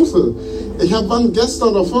Katastrophe. Ich habe gestern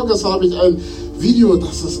oder vorgestern habe ich ein Video,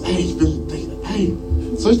 das ist,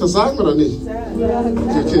 soll ich das sagen oder nicht? Ja.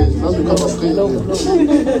 Okay, lass mich kurz was reden.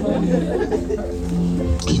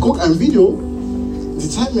 Ich gucke ein Video, sie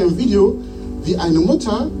zeigt mir ein Video, wie eine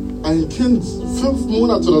Mutter ein Kind, 5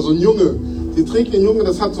 Monate oder so, ein Junge, sie trägt den Junge,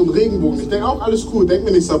 das hat so einen Regenbogen. Ich denke auch, alles cool, denke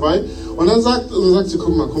mir nichts dabei. Und dann sagt sie,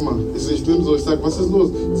 guck mal. Ich nehme so, ich sage, was ist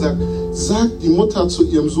los? Sagt die Mutter zu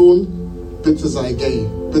ihrem Sohn, bitte sei gay,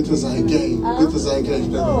 bitte sei gay, bitte sei gay.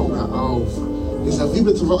 Ich denke, hör auf. Ich sage, wie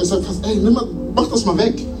bitte? Ich sage fast, mach das mal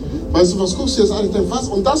weg. Weißt du, was guckst du jetzt an? Ich denke, was?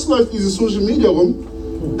 Und das läuft diese Social Media rum.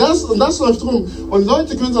 Das läuft rum. Und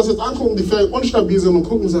Leute können sich das jetzt angucken, die vielleicht unstabil sind und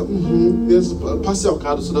gucken und sagen, jetzt passt ja auch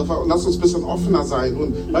gerade zu der Frage, lass uns ein bisschen offener sein.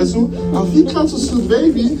 Und weißt du, aber wie kannst du zu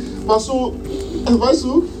Baby, was so, weißt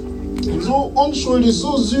du, so unschuldig,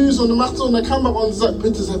 so süß und du machst so in der Kamera und sagst,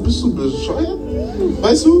 bitte, bist du bescheuert?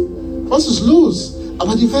 Weißt du, was ist los?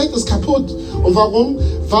 Aber die Welt ist kaputt. Und warum?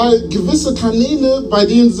 Weil gewisse Kanäle bei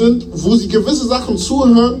denen sind, wo sie gewisse Sachen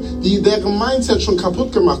zuhören, die deren Mindset schon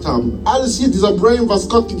kaputt gemacht haben. Alles hier, dieser Brain, was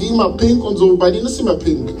Gott gegeben hat, pink und so, bei denen ist nicht mehr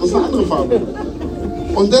pink. Das ist eine andere Farbe.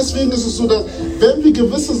 Und deswegen ist es so, dass wenn wir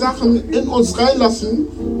gewisse Sachen in uns reinlassen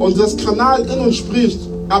und das Kanal in uns spricht,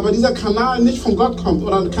 aber dieser Kanal nicht von Gott kommt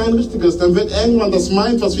oder kein richtiges, dann wird irgendwann das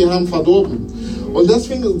Mind, was wir haben, verdorben. Und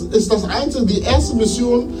deswegen ist das einzige, die erste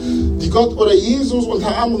Mission, die Gott oder Jesus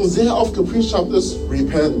unter anderem sehr oft gepredigt hat, ist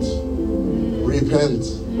Repent. Repent.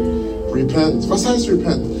 Repent. Was heißt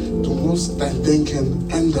Repent? Du musst dein Denken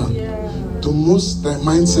ändern. Du musst dein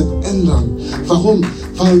Mindset ändern. Warum?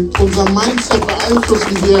 Weil unser Mindset beeinflusst,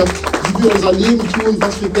 wie wir unser Leben tun,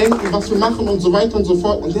 was wir denken, was wir machen und so weiter und so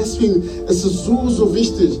fort. Und deswegen ist es so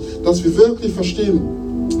wichtig, dass wir wirklich verstehen,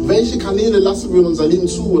 welche Kanäle lassen wir in unser Leben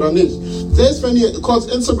zu oder nicht. Selbst wenn ihr kurz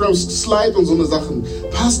Instagram slide und so eine Sachen,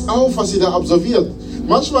 passt auf, was ihr da absolviert.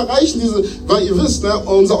 Manchmal reichen diese, weil ihr wisst, ne,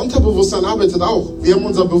 unser Unterbewusstsein arbeitet auch. Wir haben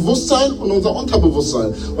unser Bewusstsein und unser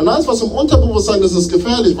Unterbewusstsein. Und alles, was im Unterbewusstsein ist, ist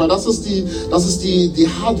gefährlich, weil das ist die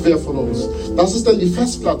Hardware von uns. Das ist dann die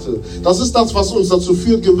Festplatte. Das ist das, was uns dazu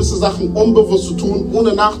führt, gewisse Sachen unbewusst zu tun,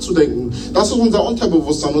 ohne nachzudenken. Das ist unser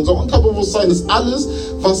Unterbewusstsein. Unser Unterbewusstsein ist alles,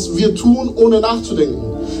 was wir tun, ohne nachzudenken.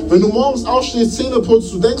 Wenn du morgens aufstehst, Zähne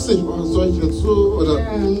putzt, du denkst nicht, soll ich jetzt so oder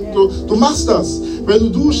du machst das. Wenn du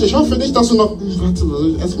duschst, ich hoffe nicht, dass du noch,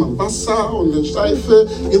 erstmal Wasser und eine Steife,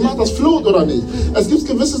 ihr macht das float oder nicht. Es gibt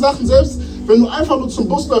gewisse Sachen, selbst wenn du einfach nur zum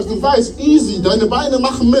Bus läufst, du weißt, easy, deine Beine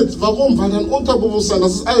machen mit. Warum? Weil dein Unterbewusstsein,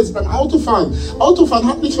 das ist alles beim Autofahren. Autofahren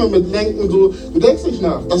hat nicht mehr mit Lenken, du denkst nicht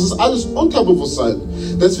nach. Das ist alles Unterbewusstsein.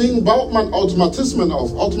 Deswegen baut man Automatismen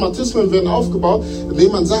auf. Automatismen werden aufgebaut,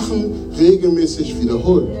 indem man Sachen regelmäßig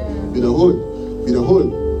wiederholt.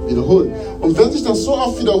 Und wenn sich das so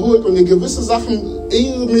oft wiederholt und ihr gewisse Sachen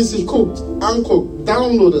regelmäßig anguckt,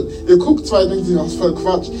 downloadet, ihr guckt zwar, denkt ihr, das ist voll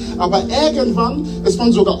Quatsch, aber irgendwann ist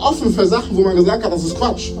man sogar offen für Sachen, wo man gesagt hat, das ist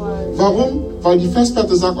Quatsch. Warum? Weil die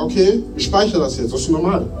Festplatte sagt, okay, ich speichere das jetzt, das ist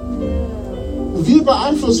normal. Wir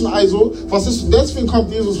beeinflussen also, was ist, deswegen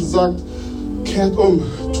kommt Jesus und sagt, kehrt um,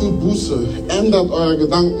 tut Buße, ändert eure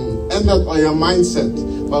Gedanken, ändert euer Mindset,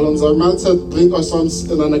 weil unser Mindset bringt euch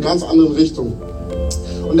sonst in eine ganz andere Richtung.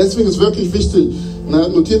 Und deswegen ist wirklich wichtig, ne,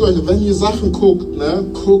 notiert euch, wenn ihr Sachen guckt, ne,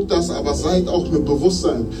 guckt das, aber seid auch mit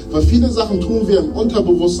Bewusstsein. Weil viele Sachen tun wir im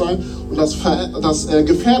Unterbewusstsein und das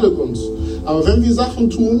gefährdet uns. Aber wenn wir Sachen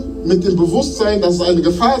tun mit dem Bewusstsein, dass es eine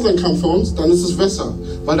Gefahr sein kann für uns, dann ist es besser.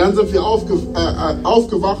 Weil dann sind wir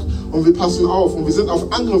aufgewacht und wir passen auf und wir sind auf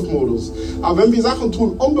Angriffsmodus. Aber wenn wir Sachen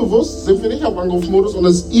tun unbewusst, sind wir nicht auf Angriffsmodus und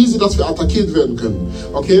es ist easy, dass wir attackiert werden können.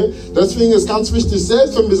 Okay? Deswegen ist ganz wichtig,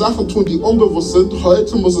 selbst wenn wir Sachen tun, die unbewusst sind,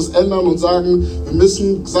 heute muss es ändern und sagen, wir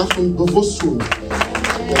müssen Sachen bewusst tun.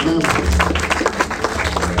 Amen.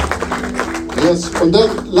 Yes. Und dann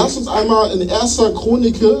lasst uns einmal in 1.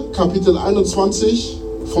 Chronike, Kapitel 21,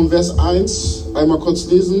 vom Vers 1, einmal kurz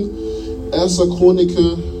lesen. 1.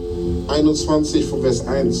 Chronike 21, vom Vers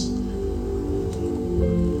 1.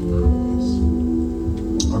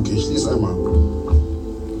 Okay, ich lese einmal.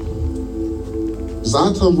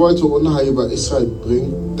 Satan wollte Unheil über Israel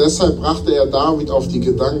bringen, deshalb brachte er David auf die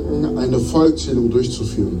Gedanken, eine Volkszählung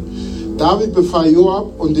durchzuführen. David befahl Joab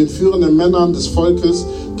und den führenden Männern des Volkes: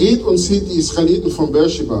 Geht und zählt die Israeliten von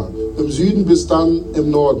Beersheba, im Süden bis dann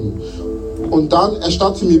im Norden. Und dann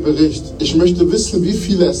erstatte mir Bericht. Ich möchte wissen, wie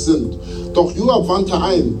viele es sind. Doch Joab wandte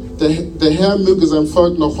ein: Der Herr möge sein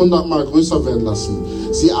Volk noch 100-mal größer werden lassen.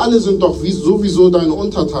 Sie alle sind doch sowieso deine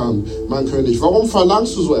Untertanen, mein König. Warum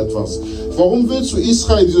verlangst du so etwas? Warum willst du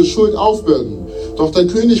Israel diese Schuld aufbürden? Doch der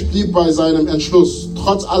König blieb bei seinem Entschluss,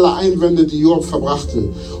 trotz aller Einwände, die Joab verbrachte.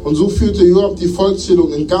 Und so führte Joab die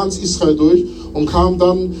Volkszählung in ganz Israel durch und kam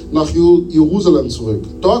dann nach Jerusalem zurück.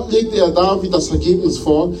 Dort legte er David das Ergebnis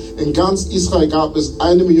vor. In ganz Israel gab es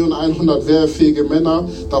 1.100.000 wehrfähige Männer.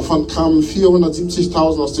 Davon kamen 470.000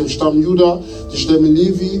 aus dem Stamm Juda. Die Stämme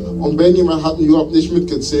Levi und Benjamin hatten Joab nicht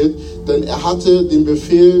mitgezählt, denn er hatte den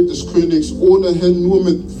Befehl des Königs ohnehin nur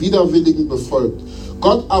mit Widerwilligen befolgt.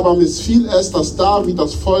 Gott aber missfiel es, dass David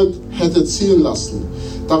das Volk hätte zählen lassen.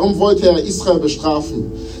 Darum wollte er Israel bestrafen.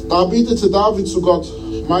 Da betete David zu Gott: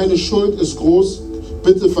 Meine Schuld ist groß,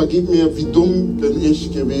 bitte vergib mir, wie dumm bin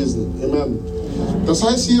ich gewesen. Amen. Das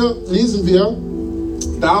heißt, hier lesen wir,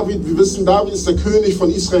 wir wissen, David ist der König von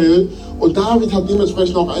Israel und David hat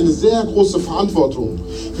dementsprechend auch eine sehr große Verantwortung.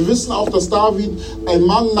 Wir wissen auch, dass David ein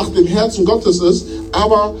Mann nach dem Herzen Gottes ist,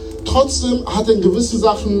 aber trotzdem hat er in gewisse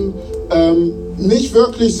Sachen nicht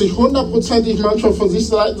wirklich sich hundertprozentig manchmal von sich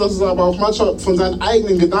leiten lassen, aber auch manchmal von seinen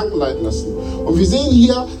eigenen Gedanken leiten lassen. Und wir sehen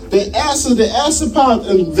hier, der erste Part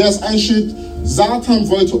in Vers 1 steht: Satan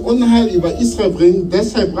wollte Unheil über Israel bringen,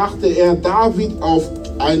 deshalb brachte er David auf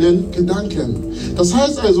einen Gedanken. Das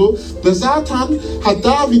heißt also, der Satan hat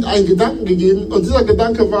David einen Gedanken gegeben und dieser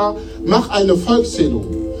Gedanke war: Mach eine Volkszählung.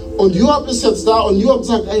 Und Joab ist jetzt da und Joab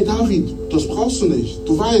sagt: Ey David, das brauchst du nicht.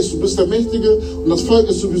 Du weißt, du bist der Mächtige und das Volk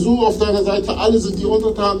ist sowieso auf deiner Seite. Alle sind die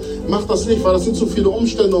Untertanen. Mach das nicht, weil das sind so viele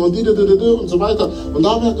Umstände und und so weiter. Und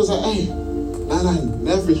David hat gesagt: Ey, nein,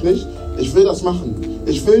 nerv mich nicht. Ich will das machen.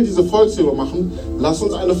 Ich will diese Volkszählung machen. Lass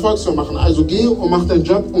uns eine Volkszählung machen. Also geh und mach deinen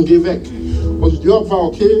Job und geh weg. Und Joab war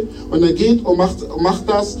okay und er geht und macht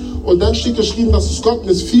das. Und dann steht geschrieben, dass es Gott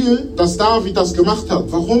missfiel, dass David das gemacht hat.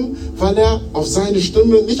 Warum? Weil er auf seine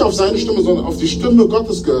Stimme, nicht auf seine Stimme, sondern auf die Stimme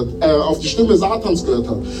Gottes gehört, auf die Stimme Satans gehört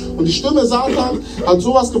hat. Und die Stimme Satans hat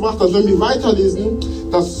sowas gebracht, dass wenn wir weiterlesen,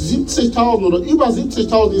 dass 70.000 oder über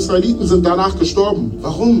 70.000 Israeliten sind danach gestorben.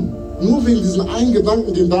 Warum? Nur wegen diesen einen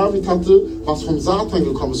Gedanken, den David hatte, was vom Satan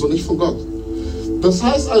gekommen ist und nicht von Gott. Das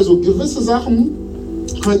heißt also, gewisse Sachen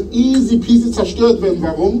können easy peasy zerstört werden.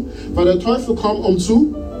 Warum? Weil der Teufel kommt, um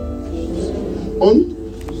zu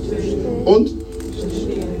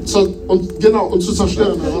zu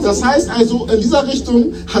zerstören. Das heißt also, in dieser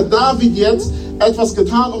Richtung hat David jetzt etwas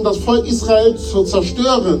getan, um das Volk Israel zu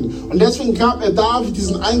zerstören. Und deswegen gab er David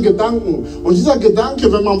diesen einen Gedanken. Und dieser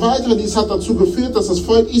Gedanke, wenn man weiterliest, hat dazu geführt, dass das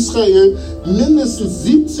Volk Israel mindestens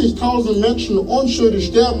 70.000 Menschen unschuldig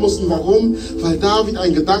sterben mussten. Warum? Weil David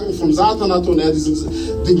einen Gedanken vom Satan hatte und er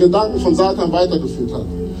den Gedanken von Satan weitergeführt hat.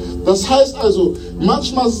 Das heißt also,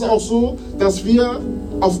 manchmal ist es auch so, dass wir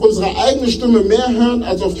auf unsere eigene Stimme mehr hören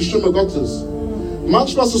als auf die Stimme Gottes.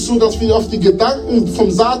 Manchmal ist es so, dass wir auf die Gedanken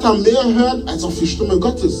vom Satan mehr hören als auf die Stimme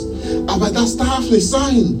Gottes. Aber das darf nicht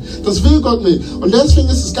sein. Das will Gott nicht. Und deswegen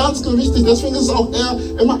ist es ganz wichtig, deswegen ist es auch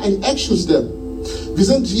immer ein Action-Step. Wir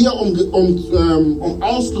sind hier, um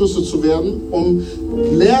ausgerüstet zu werden, um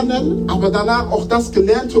lernen, aber danach auch das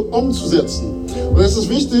Gelernte umzusetzen. Und es ist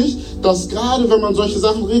wichtig, dass gerade wenn man solche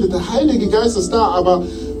Sachen redet, der Heilige Geist ist da, aber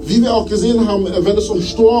wie wir auch gesehen haben, wenn es um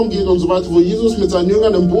Sturm geht und so weiter, wo Jesus mit seinen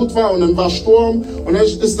Jüngern im Boot war und dann war Sturm und dann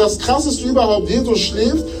ist das Krasseste überhaupt, Jesus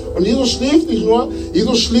schläft und Jesus schläft nicht nur,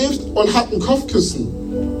 Jesus schläft und hat ein Kopfkissen.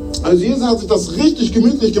 Also Jesus hat sich das richtig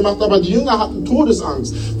gemütlich gemacht, aber die Jünger hatten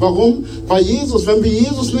Todesangst. Warum? Weil wenn wir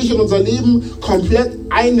Jesus nicht in unser Leben komplett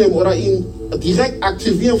einnehmen oder ihn direkt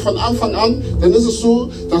aktivieren von Anfang an, dann ist es so,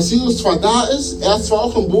 dass Jesus zwar da ist, er ist zwar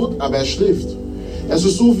auch im Boot, aber er schläft. Es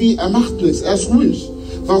ist so wie, er macht nichts, er ist ruhig.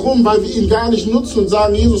 Warum? Weil wir ihn gar nicht nutzen und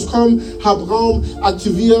sagen: Jesus, komm, hab Raum,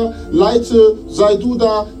 aktivier, leite, sei du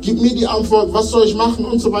da, gib mir die Antwort, was soll ich machen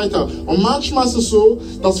und so weiter. Und manchmal ist es so,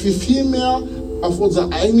 dass wir viel mehr auf unsere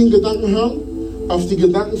eigenen Gedanken hören, auf die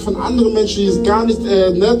Gedanken von anderen Menschen, die gar nicht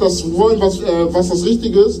das wollen, was das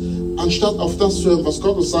Richtige ist, anstatt auf das zu hören, was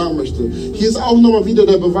Gott uns sagen möchte. Hier ist auch nochmal wieder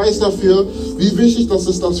der Beweis dafür, wie wichtig das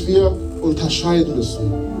ist, dass wir unterscheiden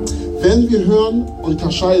müssen. Wenn wir hören,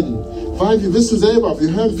 unterscheiden. Weil wir wissen selber,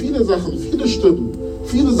 wir hören viele Sachen, viele Stimmen,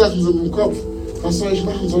 viele Sachen sind im Kopf. Was soll ich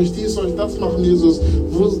machen? Soll ich dies, soll ich das machen, Jesus?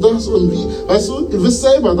 Wo ist das und wie? Weißt du, ihr wisst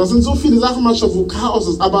selber, das sind so viele Sachen manchmal, wo Chaos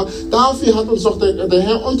ist. Aber dafür hat uns doch der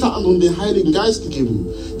Herr unter anderem den Heiligen Geist gegeben.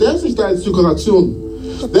 Der ist nicht da als Dekoration.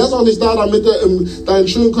 Der ist auch nicht da, damit er deinen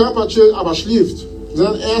schönen Körper chillt, aber schläft.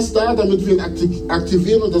 Sondern er ist da, damit wir ihn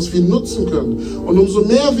aktivieren und dass wir ihn nutzen können. Und umso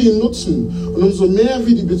mehr wir ihn nutzen und umso mehr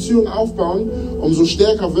wir die Beziehung aufbauen, umso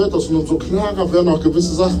stärker wird das und umso klarer werden auch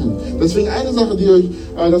gewisse Sachen. Deswegen eine Sache,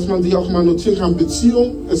 dass man sich auch mal notieren kann: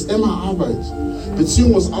 Beziehung ist immer Arbeit.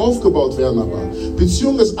 Beziehung muss aufgebaut werden, aber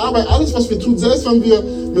Beziehung ist Arbeit. Alles, was wir tun, selbst wenn wir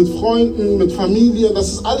mit Freunden, mit Familie,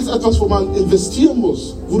 das ist alles etwas, wo man investieren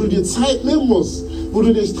muss, wo du dir Zeit nehmen musst, wo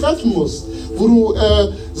du dich treffen musst, wo du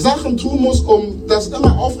Sachen tun musst, um das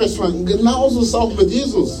immer aufrechtzuerhalten. Genauso ist es auch mit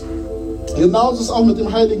Jesus. Genauso ist es auch mit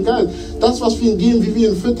dem Heiligen Geist. Das, was wir ihm geben, wie wir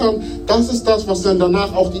ihn füttern, das ist das, was dann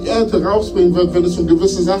danach auch die Ernte rausbringen wird, wenn es um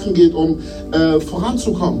gewisse Sachen geht, um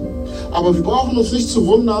voranzukommen. Aber wir brauchen uns nicht zu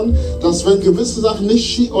wundern, dass wenn gewisse Sachen nicht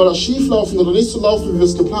schief laufen oder nicht so laufen, wie wir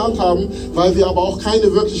es geplant haben, weil wir aber auch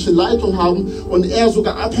keine wirkliche Leitung haben und eher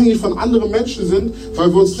sogar abhängig von anderen Menschen sind,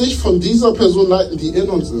 weil wir uns nicht von dieser Person leiten, die in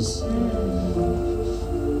uns ist.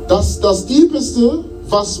 Das Diebeste,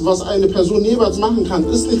 was eine Person jeweils machen kann,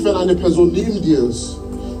 ist nicht, wenn eine Person neben dir ist,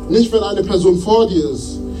 nicht, wenn eine Person vor dir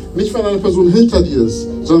ist, nicht, wenn eine Person hinter dir ist,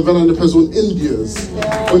 sondern wenn eine Person in dir ist.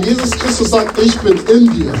 Und Jesus Christus sagt: Ich bin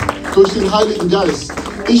in dir, durch den Heiligen Geist.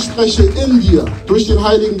 Ich spreche in dir, durch den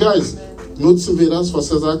Heiligen Geist. Nutzen wir das,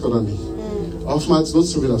 was er sagt, oder nicht? Oftmals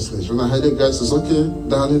nutzen wir das nicht. Und der Heilige Geist ist: Okay,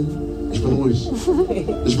 Darlene, ich bin ruhig.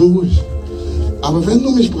 Ich bin ruhig. Aber wenn du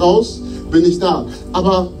mich brauchst, bin ich da.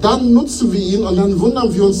 Aber dann nutzen wir ihn und dann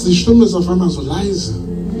wundern wir uns, die Stimme ist auf einmal so leise.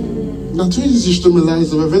 Natürlich ist die Stimme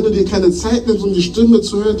leise, weil wenn du dir keine Zeit nimmst, um die Stimme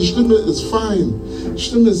zu hören, die Stimme ist fein, die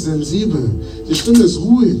Stimme ist sensibel, die Stimme ist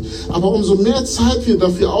ruhig. Aber umso mehr Zeit wir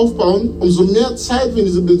dafür aufbauen, umso mehr Zeit wir in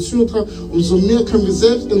diese Beziehung haben, umso mehr können wir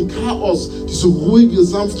selbst im Chaos diese ruhige,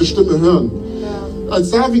 sanfte Stimme hören. Als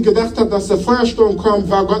David gedacht hat, dass der Feuersturm kommt,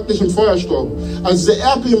 war Gott nicht im Feuersturm. Als der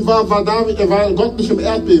Erdbeben war war Gott nicht im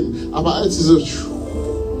Erdbeben. Aber als diese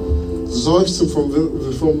Seufzen vom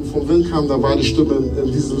Wind kam, da war die Stimme in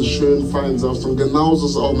diesen schönen, feinen Saft. Und genauso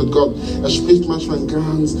ist es auch mit Gott. Er spricht manchmal in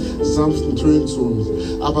ganz sanften Tönen zu uns.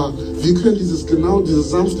 Aber wir können diese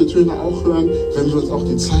sanften Töne auch hören, wenn wir uns auch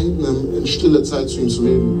die Zeit nehmen, in stille Zeit zu ihm zu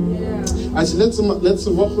reden. Als ich letzte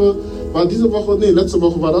Woche war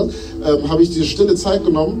das, habe ich diese stille Zeit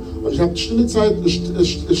genommen und ich habe stille Zeit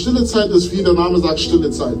ist, wie der Name sagt, stille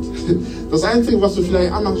Zeit. Das Einzige, was du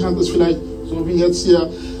vielleicht anmachen kannst, ist vielleicht so wie jetzt hier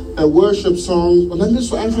Worship-Song und dann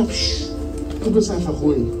bist du einfach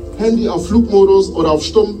ruhig. Handy auf Flugmodus oder auf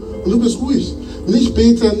Stumm und du bist ruhig. Nicht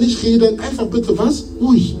beten, nicht reden, einfach bitte was?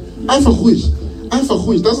 Ruhig. Einfach ruhig. Einfach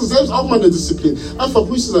ruhig. Das ist selbst auch mal eine Disziplin. Einfach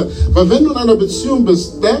ruhig zu sein. Weil wenn du in einer Beziehung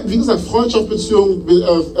bist, wie gesagt, Freundschaft, Beziehung,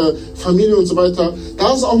 Familie und so weiter, da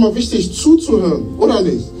ist es auch mal wichtig zuzuhören, oder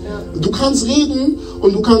nicht? Ja. Du kannst reden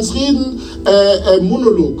und du kannst reden,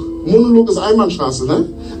 Monolog. Monolog ist Einbahnstraße, ne?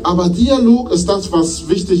 Aber Dialog ist das, was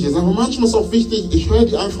wichtig ist. Aber manchmal ist auch wichtig, ich höre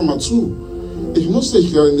dir einfach mal zu. Ich muss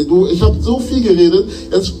nicht hören. Ich habe so viel geredet,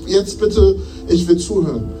 jetzt bitte, ich will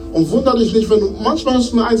zuhören. Und wundere dich nicht, wenn du, manchmal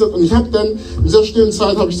hast du eine Einsatz, und ich habe dann, in dieser stillen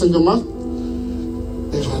Zeit habe ich dann gemacht,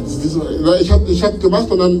 ich habe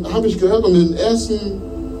gemacht und dann habe ich gehört und in den ersten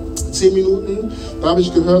 10 Minuten, da habe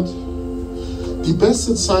ich gehört, die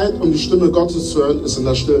beste Zeit, um die Stimme Gottes zu hören, ist in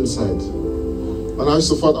der stillen Zeit. Und dann habe ich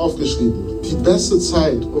sofort aufgeschrieben, die beste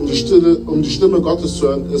Zeit, um die Stimme Gottes zu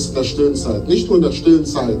hören, ist in der stillen Zeit. Nicht nur in der stillen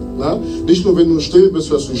Zeit. Ne? Nicht nur, wenn du still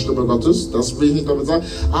bist, hörst du die Stimme Gottes. Das will ich nicht damit sagen.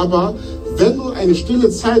 Aber wenn du eine stille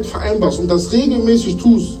Zeit vereinbarst und das regelmäßig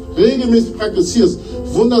tust, regelmäßig praktizierst,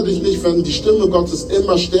 wundere dich nicht, wenn die Stimme Gottes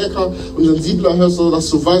immer stärker und sensibler hörst, dass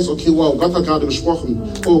du weißt, okay, wow, Gott hat gerade gesprochen.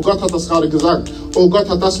 Oh, Gott hat das gerade gesagt. Oh, Gott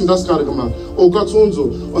hat das und das gerade gemacht. Oh, Gott so und so.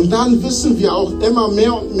 Und dann wissen wir auch immer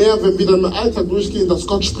mehr und mehr, wenn wir dann im Alltag durchgehen, dass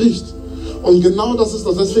Gott spricht. Und genau das ist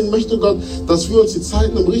das. Deswegen möchte Gott, dass wir uns die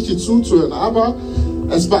Zeit nehmen, richtig zuzuhören. Aber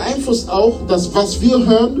es beeinflusst auch, dass was wir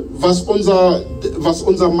hören, was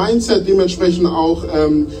unser Mindset dementsprechend auch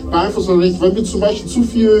beeinflusst oder nicht. Wenn wir zum Beispiel zu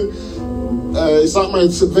viel, ich sag mal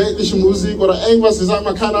jetzt weltliche Musik oder irgendwas, ich sag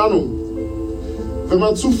mal, keine Ahnung. Wenn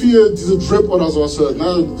man zu viel diese Drip oder sowas hört,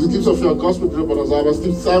 ne, es gibt auch viel Gospel-Drip oder so, aber es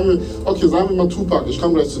gibt, sagen wir mal Tupac, ich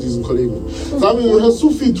komme gleich zu diesem Kollegen. Sagen wir, du hörst zu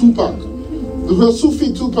viel Tupac. Du hörst zu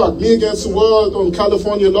viel Tupac, Me Against the World und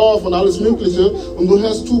California Love und alles Mögliche und du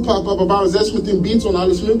hörst Tupac, selbst mit den Beats und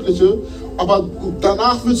alles Mögliche, aber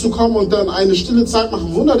danach willst du kommen und dann eine stille Zeit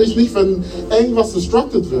machen. Wundere dich nicht, wenn irgendwas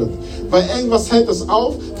distracted wird, weil irgendwas hält es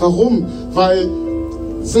auf. Warum? Weil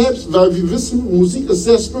wir wissen, Musik ist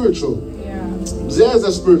sehr spiritual. Sehr,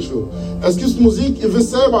 sehr spiritual. Es gibt Musik, ihr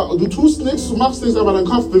wisst selber, du tust nichts, du machst nichts, aber dein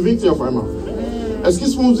Kopf bewegt sich auf einmal. Es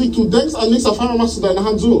gibt Musik, du denkst an nichts, auf einmal machst du deine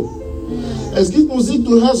Hand so. Es gibt Musik,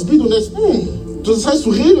 du hörst Beat und denkst, das heißt, du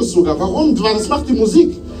redest sogar. Warum? Weil das macht die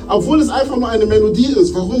Musik. Obwohl es einfach nur eine Melodie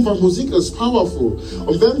ist. Warum? Weil Musik ist powerful.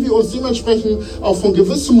 Und wenn wir uns dementsprechend auch von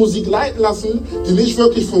gewisser Musik leiten lassen, die nicht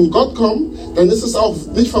wirklich von Gott kommen, dann ist es auch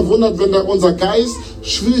nicht verwundert, wenn da unser Geist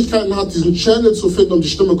Schwierigkeiten hat, diesen Channel zu finden, um die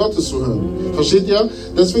Stimme Gottes zu hören. Versteht ihr?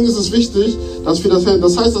 Deswegen ist es wichtig, dass wir das hören.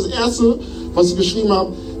 Das heißt, das Erste, was ich geschrieben habe,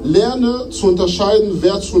 lerne zu unterscheiden,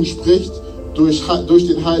 wer zu uns spricht, durch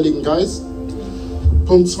den Heiligen Geist.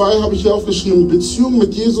 Punkt 2 habe ich hier aufgeschrieben, Beziehung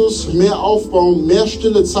mit Jesus, mehr aufbauen, mehr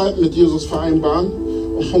stille Zeit mit Jesus vereinbaren.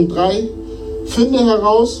 Und Punkt 3, finde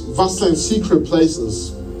heraus, was dein Secret Place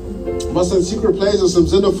ist. Was dein Secret Place ist im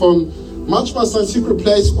Sinne von, manchmal ist dein Secret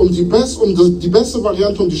Place, die beste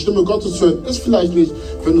Variante, um die Stimme Gottes zu hören, ist vielleicht nicht,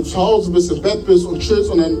 wenn du zu Hause bist, im Bett bist und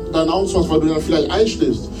chillst und dann deine Augen machst, weil du dann vielleicht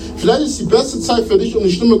einschläfst. Vielleicht ist die beste Zeit für dich, um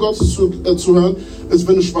die Stimme Gottes zu hören, ist,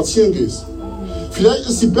 wenn du spazieren gehst. Vielleicht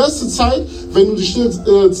ist die beste Zeit, um die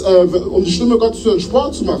Stimme Gottes zu hören,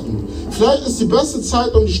 Sport zu machen. Vielleicht ist die beste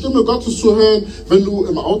Zeit, um die Stimme Gottes zu hören, wenn du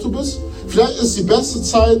im Auto bist. Vielleicht ist die beste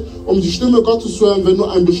Zeit, um die Stimme Gottes zu hören, wenn du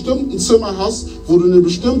ein bestimmtes Zimmer hast, wo du eine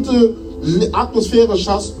bestimmte Atmosphäre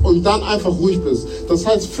schaffst und dann einfach ruhig bist. Das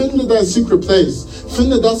heißt, finde dein Secret Place.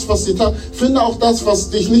 Finde auch das, was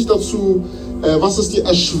dich nicht dazu, was es dir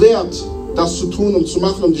erschwert, das zu tun, um zu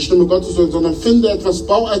machen, um die Stimme Gottes zu hören, sondern finde etwas,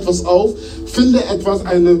 bau etwas auf, finde etwas,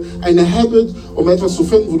 eine Habit, um etwas zu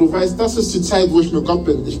finden, wo du weißt, das ist die Zeit, wo ich mit Gott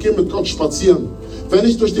bin. Ich gehe mit Gott spazieren. Wenn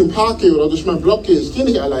ich durch den Park gehe oder durch meinen Block gehe, ich gehe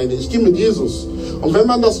nicht alleine, ich gehe mit Jesus. Und wenn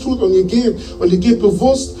man das tut und ihr geht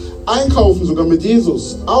bewusst einkaufen sogar mit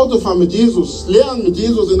Jesus, Autofahren mit Jesus, lernen mit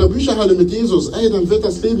Jesus, in der Bücherhalle mit Jesus, dann wird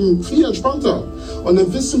das Leben viel entspannter. Und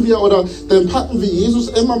dann wissen wir oder dann packen wir Jesus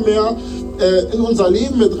immer mehr in unser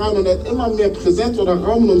Leben mit rein und er hat immer mehr Präsenz oder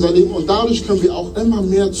Raum in unser Leben und dadurch können wir auch immer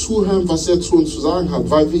mehr zuhören, was er zu uns zu sagen hat,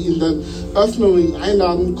 weil wir ihn dann öffnen und ihn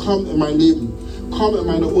einladen, komm in mein Leben, komm in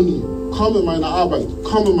meine Uni, komm in meine Arbeit,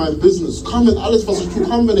 komm in mein Business, komm in alles, was ich tue,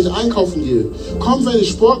 komm, wenn ich einkaufen gehe, komm, wenn ich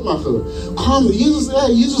Sport mache, komm,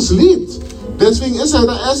 Jesus lebt. Deswegen ist er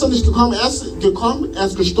ist nicht gekommen, er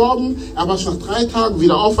ist gestorben, aber ist nach 3 Tagen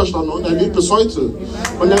wieder auferstanden und er lebt bis heute.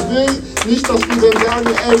 Und er will nicht, dass wir dann sagen,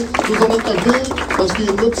 sondern er will, dass wir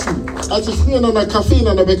ihn nutzen. Als ich früher in einer Café, in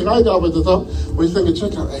einer Bäckerei gearbeitet habe, wo ich dann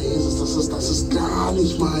gecheckt habe, Jesus, das ist gar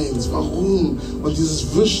nicht meins, warum? Und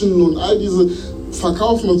dieses Wischen und all diese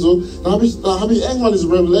Verkaufen und so, da habe ich irgendwann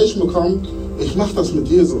diese Revelation bekommen, ich mache das mit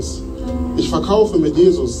Jesus. Ich verkaufe mit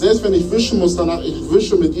Jesus. Selbst wenn ich wischen muss danach, ich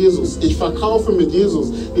wische mit Jesus. Ich verkaufe mit Jesus.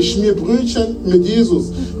 Ich schmier Brötchen mit Jesus.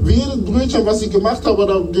 Wie jedes Brötchen, was ich gemacht habe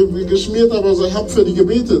oder geschmiert habe, also ich habe für die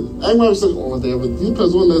gebetet. Irgendwann habe ich gesagt, die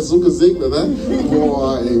Person, der ist so gesegnet, ne?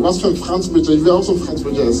 Boah, ey, was für ein Franzbrötchen. Ich will auch so ein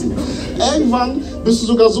Franzbrötchen essen. Irgendwann bist du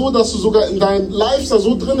sogar so, dass du sogar in deinem Lifestyle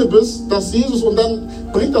so drinne bist, dass Jesus, und dann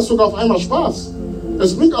bringt das sogar auf einmal Spaß.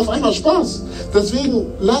 Es bringt auf einmal Spaß. Deswegen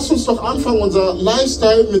lass uns doch anfangen, unser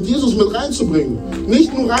Lifestyle mit Jesus mit reinzubringen.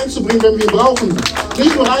 Nicht nur reinzubringen, wenn wir ihn brauchen.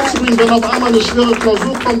 Nicht nur reinzubringen, wenn auf einmal eine schwere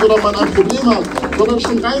Klausur kommt oder man ein Problem hat, sondern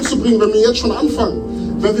schon reinzubringen, wenn wir jetzt schon anfangen.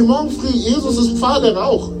 Wenn wir morgen früh, Jesus ist ein Fahrlehrer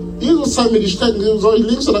auch. Jesus zeigt mir die Strecken, soll ich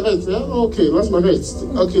links oder rechts? Ja, okay, lass mal rechts.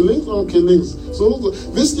 Okay, links. So.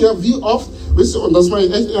 Wisst ihr, und das meine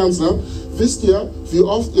ich echt ernst, ne? Wisst ihr, wie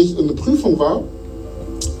oft ich in einer Prüfung war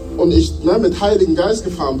und ich mit Heiligen Geist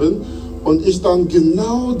gefahren bin und ich dann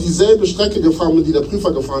genau dieselbe Strecke gefahren bin, die der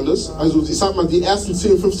Prüfer gefahren ist. Also ich sag mal, die ersten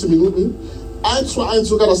 10, 15 Minuten, 1:1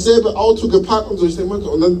 sogar dasselbe Auto geparkt und so. Ich denke,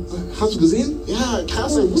 und dann, hast du gesehen? Ja,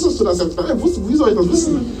 krass, wusstest du das jetzt? Wie soll ich das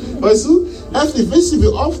wissen? Weißt du? Heftig, wisst ihr wie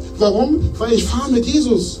oft? Warum? Weil ich fahre mit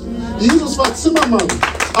Jesus. Jesus war Zimmermann.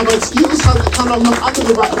 Aber Jesus kann auch noch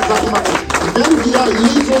andere Sachen machen. Wenn wir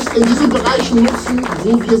Jesus in diesen Bereichen nutzen,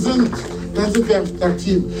 wo wir sind, dann sind wir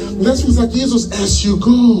aktiv. Und deswegen sagt Jesus, as you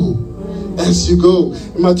go.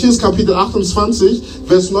 In Matthäus Kapitel 28,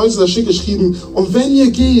 Vers 19, da steht geschrieben, und wenn ihr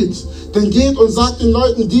geht, dann geht und sagt den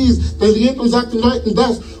Leuten dies, dann geht und sagt den Leuten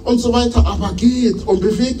das und so weiter, aber geht und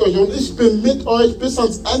bewegt euch und ich bin mit euch bis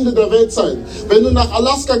ans Ende der Weltzeit. Wenn du nach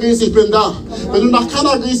Alaska gehst, ich bin da. Wenn du nach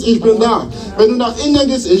Kanada gehst, ich bin da. Wenn du nach Indien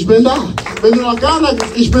gehst, ich bin da. Wenn du nach Ghana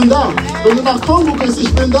gehst, ich bin da. Wenn du nach Kongo gehst,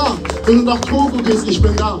 ich bin da. Wenn du nach Togo gehst, ich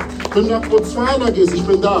bin da. Wenn du nach Botswana gehst, ich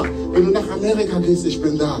bin da. Wenn du nach Amerika gehst, ich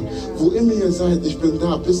bin da. Wo immer ihr seid, ich bin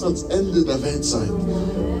da, bis ans Ende der Weltzeit.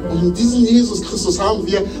 Und diesen Jesus Christus haben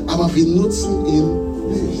wir, aber wir nutzen ihn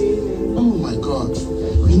nicht. Oh mein Gott.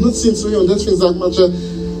 Wir nutzen ihn zu hier und deswegen sagen manche,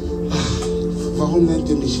 warum nennt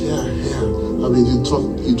ihr mich Herr, Herr? Aber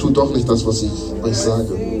ihr tut doch nicht das, was ich euch sage.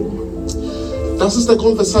 Das ist der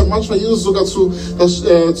Grund, weshalb manchmal Jesus sogar zur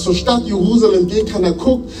Stadt Jerusalem gehen kann. Er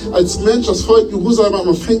guckt als Mensch das Volk Jerusalem an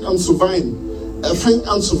und fängt an zu weinen. Er fängt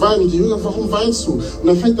an zu weinen und die Jünger, warum weinst du? Und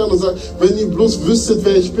er fängt an und sagt, wenn ihr bloß wüsstet,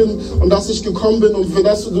 wer ich bin und dass ich gekommen bin, um für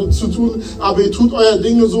das zu tun, aber ihr tut euer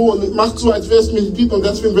Dinge so und macht so, als wäre es mich gibt und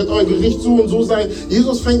deswegen wird euer Gericht so und so sein.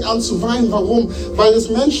 Jesus fängt an zu weinen. Warum? Weil es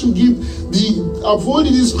Menschen gibt, die, obwohl die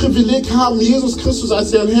dieses Privileg haben, Jesus Christus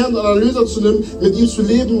als ihren Herrn und Erlöser zu nehmen, mit ihm zu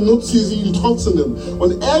leben, nutzen sie ihn trotzdem.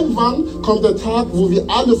 Und irgendwann kommt der Tag, wo wir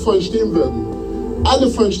alle vor ihm stehen werden. Alle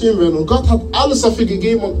vor ihm stehen werden. Und Gott hat alles dafür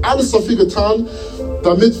gegeben und alles dafür getan,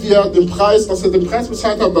 damit wir den Preis, dass er den Preis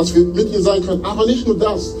bezahlt hat, dass wir mit ihm sein können. Aber nicht nur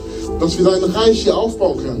das, dass wir sein Reich hier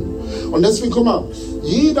aufbauen können. Und deswegen, guck mal,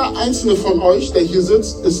 jeder einzelne von euch, der hier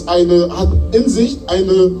sitzt, hat in sich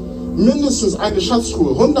mindestens eine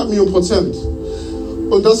Schatztruhe, 100 Millionen %.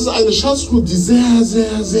 Und das ist eine Schatztruhe, die sehr,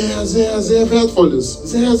 sehr, sehr, sehr, sehr wertvoll ist.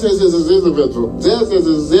 Sehr, sehr, sehr, sehr, sehr, sehr wertvoll. Sehr, sehr,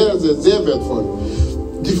 sehr, sehr, sehr, sehr wertvoll.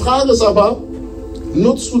 Die Frage ist aber,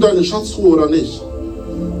 nutzt du deine Schatztruhe oder nicht?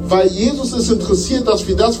 Weil Jesus ist interessiert, dass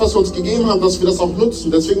wir das, was er uns gegeben hat, dass wir das auch nutzen.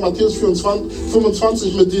 Deswegen Matthäus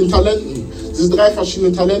 25 mit den Talenten, diese 3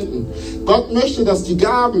 verschiedenen Talenten. Gott möchte, dass die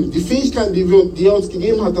Gaben, die Fähigkeiten, die er uns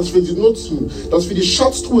gegeben hat, dass wir sie nutzen. Dass wir die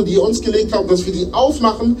Schatztruhe, die er uns gelegt hat, dass wir die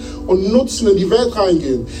aufmachen und nutzen, in die Welt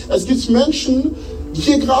reingehen. Es gibt Menschen,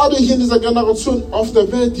 gerade hier in dieser Generation auf der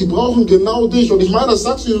Welt, die brauchen genau dich. Und ich meine, das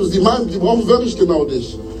sagst du, die brauchen wirklich genau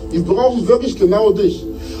dich. Die brauchen wirklich genau dich.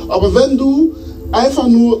 Aber wenn du einfach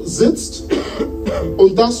nur sitzt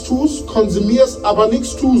und das tust, konsumierst, aber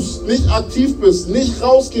nichts tust, nicht aktiv bist, nicht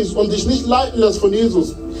rausgehst und dich nicht leiten lässt von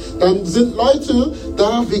Jesus, dann sind Leute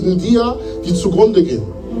da wegen dir, die zugrunde gehen.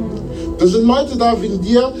 Da sind Leute da wegen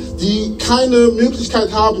dir, die keine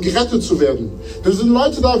Möglichkeit haben, gerettet zu werden. Da sind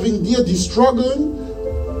Leute da wegen dir, die strugglen,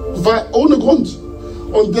 ohne Grund.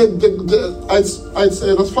 Und als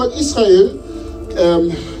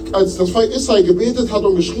das Volk Israel gebetet hat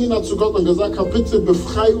und geschrien hat zu Gott und gesagt hat, bitte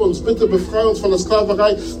befrei uns von der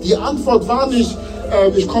Sklaverei. Die Antwort war nicht,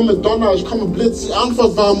 ich komme mit Donner, ich komme mit Blitz. Die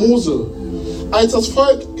Antwort war Mose. Als das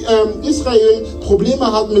Volk Israel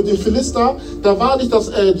Probleme hat mit den Philister, da war nicht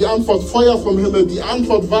die Antwort Feuer vom Himmel, die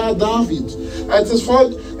Antwort war David. Als das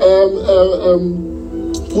Volk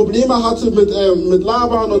Probleme hatte mit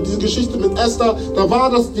Laban und diese Geschichte mit Esther, da war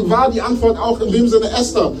die Antwort auch in dem Sinne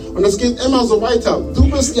Esther. Und es geht immer so weiter. Du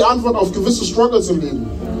bist die Antwort auf gewisse Struggles im Leben.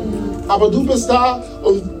 Aber du bist da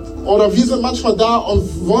oder wir sind manchmal da und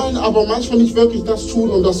wollen aber manchmal nicht wirklich das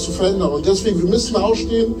tun, um das zu verändern. Und deswegen, wir müssen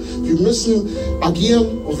aufstehen, wir müssen agieren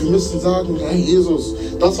und wir müssen sagen, hey Jesus,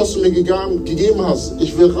 das, was du mir gegeben hast,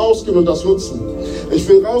 ich will rausgehen und das nutzen. Ich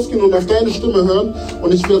will rausgehen und auf deine Stimme hören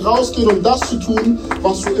und ich will rausgehen, um das zu tun,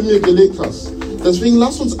 was du in mir gelegt hast. Deswegen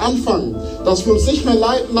lass uns anfangen, dass wir uns nicht mehr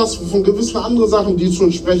leiten lassen von gewissen anderen Sachen, die zu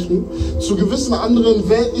uns sprechen, zu gewissen anderen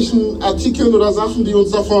weltlichen Artikeln oder Sachen, die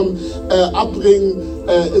uns davon abbringen,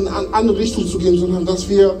 in eine andere Richtung zu gehen, sondern dass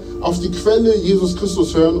wir auf die Quelle Jesus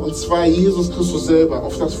Christus hören, und zwar Jesus Christus selber,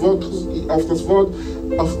 auf das Wort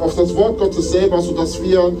Gottes selber, sodass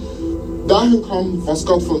wir dahin kommen, was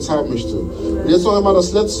Gott für uns haben möchte. Und jetzt noch einmal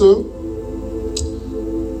das Letzte.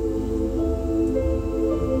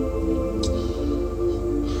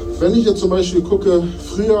 Wenn ich jetzt zum Beispiel gucke,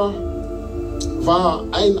 früher war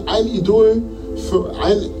ein Idol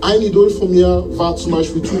von mir war zum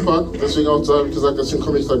Beispiel Tupac, deswegen auch habe ich gesagt, deswegen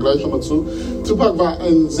komme ich da gleich nochmal zu. Tupac war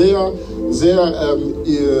ein sehr, sehr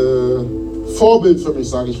Vorbild für mich,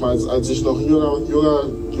 sage ich mal, als ich noch junger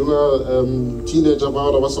Teenager war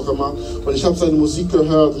oder was auch immer. Und ich habe seine Musik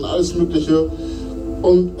gehört und alles Mögliche.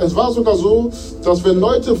 Und es war sogar so, dass wenn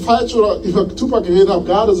Leute falsch oder über Tupac geredet haben,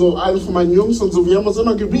 gerade so eine von meinen Jungs und so, wir haben uns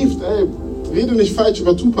immer gebrieft, ey, rede nicht falsch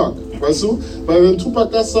über Tupac, weißt du? Weil wenn Tupac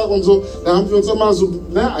das sagt und so, dann haben wir uns immer so,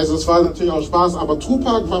 ne, also es war natürlich auch Spaß, aber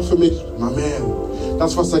Tupac war für mich, my man.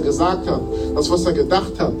 Das, was er gesagt hat, das, was er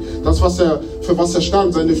gedacht hat, das, für was er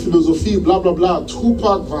stand, seine Philosophie, bla bla bla.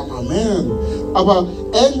 Tupac war my man. Aber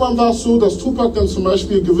irgendwann war es so, dass Tupac dann zum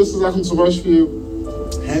Beispiel gewisse Sachen, zum Beispiel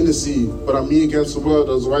Hennessy oder Me Against the World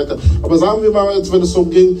oder so weiter. Aber sagen wir mal jetzt, wenn es so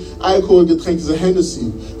ging, Alkoholgetränk, diese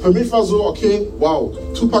Hennessy. Für mich war so, okay, wow,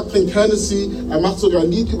 Tupac trinkt Hennessy, er macht sogar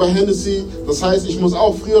ein Lied über Hennessy. Das heißt, ich muss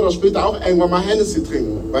auch früher oder später auch irgendwann mal Hennessy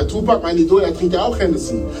trinken. Weil Tupac, mein Idol, er trinkt ja auch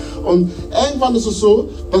Hennessy. Und irgendwann ist es so,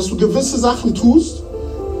 dass du gewisse Sachen tust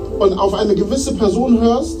und auf eine gewisse Person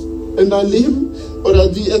hörst in dein Leben oder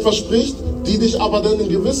die etwas spricht, die dich aber dann in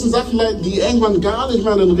gewissen Sachen leiten, die irgendwann gar nicht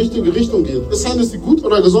mehr in die richtige Richtung gehen. Ist Hennessy gut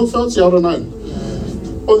oder gesund für uns, ja oder nein?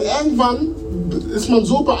 Und irgendwann ist man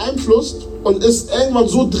so beeinflusst und ist irgendwann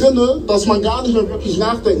so drinne, dass man gar nicht mehr wirklich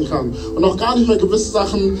nachdenken kann und auch gar nicht mehr gewisse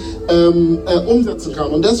Sachen umsetzen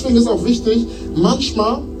kann. Und deswegen ist auch wichtig,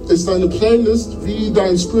 manchmal ist deine Playlist wie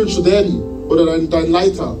dein Spiritual Daddy oder dein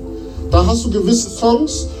Leiter. Da hast du gewisse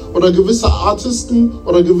Songs oder gewisse Artisten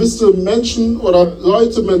oder gewisse Menschen oder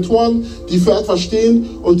Leute, Mentoren, die für etwas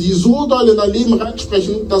stehen und die so doll in dein Leben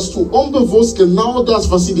reinsprechen, dass du unbewusst genau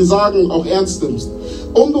das, was sie dir sagen, auch ernst nimmst.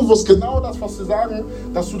 Unbewusst genau das, was sie sagen,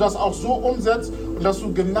 dass du das auch so umsetzt und dass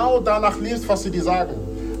du genau danach lebst, was sie dir sagen.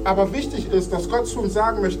 Aber wichtig ist, dass Gott zu uns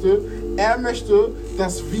sagen möchte, er möchte,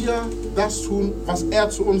 dass wir das tun, was er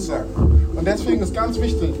zu uns sagt. Und deswegen ist ganz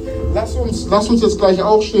wichtig, lass uns jetzt gleich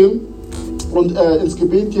aufstehen und ins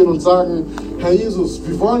Gebet gehen und sagen, Herr Jesus,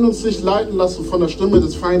 wir wollen uns nicht leiten lassen von der Stimme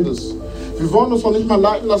des Feindes. Wir wollen uns noch nicht mal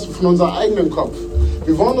leiten lassen von unserem eigenen Kopf.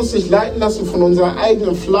 Wir wollen uns nicht leiten lassen von unserem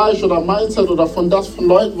eigenen Fleisch oder Mindset oder von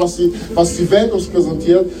Leuten, was die Welt uns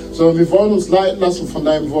präsentiert, sondern wir wollen uns leiten lassen von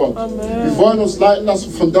deinem Wort. Amen. Wir wollen uns leiten lassen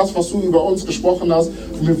von das, was du über uns gesprochen hast.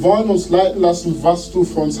 Und wir wollen uns leiten lassen, was du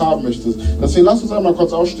für uns haben möchtest. Deswegen lass uns einmal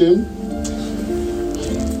kurz aufstehen.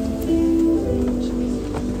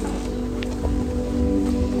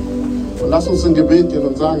 Und lass uns in Gebet gehen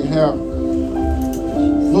und sagen, Herr,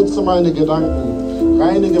 nutze meine Gedanken,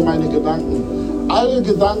 reinige meine Gedanken. Alle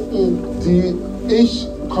Gedanken, die ich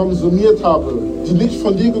konsumiert habe, die nicht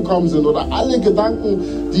von dir gekommen sind, oder alle Gedanken,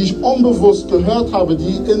 die ich unbewusst gehört habe,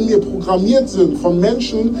 die in mir programmiert sind von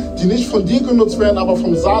Menschen, die nicht von dir genutzt werden, aber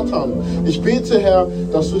vom Satan. Ich bete, Herr,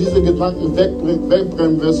 dass du diese Gedanken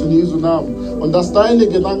wegbringen wirst in Jesu Namen und dass deine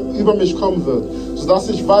Gedanken über mich kommen wird, sodass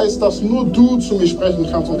ich weiß, dass nur du zu mir sprechen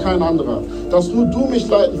kannst und kein anderer, dass nur du mich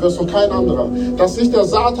leiten wirst und kein anderer, dass nicht der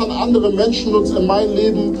Satan andere Menschen nutzt in mein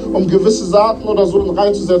Leben, um gewisse Saaten oder so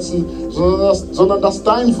reinzusetzen, sondern dass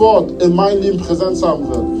dein Wort in mein Leben Präsenz haben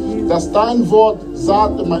wird, dass dein Wort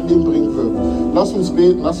Saat in mein Leben bringen wird. Lass uns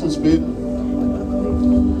beten, lass uns beten.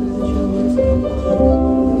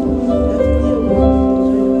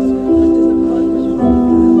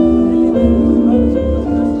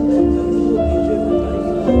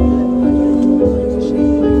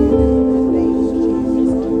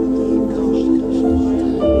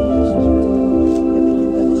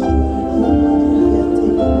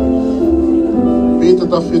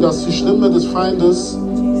 Dafür, dass die Stimme des Feindes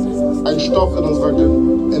einen Stopp in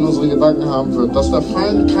unsere Gedanken haben wird. Dass der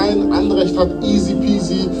Feind kein Anrecht hat, easy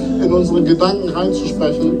peasy in unsere Gedanken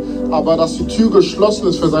reinzusprechen, aber dass die Tür geschlossen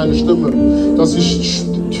ist für seine Stimme. Dass die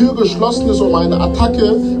Tür geschlossen ist, um eine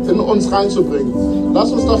Attacke in uns reinzubringen.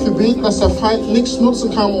 Lass uns dafür beten, dass der Feind nichts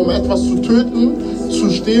nutzen kann, um etwas zu töten, zu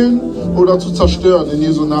stehlen oder zu zerstören in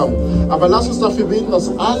Jesu Namen. Aber lass uns dafür beten,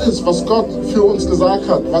 dass alles, was Gott für uns gesagt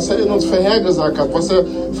hat, was er in uns vorhergesagt hat, was er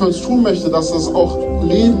für uns tun möchte, dass das auch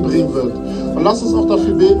Leben bringen wird. Und lass uns auch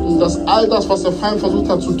dafür beten, dass all das, was der Feind versucht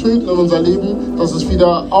hat zu töten in unser Leben, dass es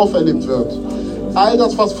wieder auferlebt wird. All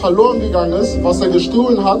das, was verloren gegangen ist, was er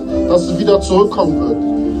gestohlen hat, dass es wieder zurückkommen wird.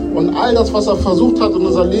 Und all das, was er versucht hat, in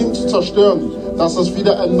unser Leben zu zerstören, dass es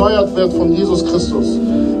wieder erneuert wird von Jesus Christus.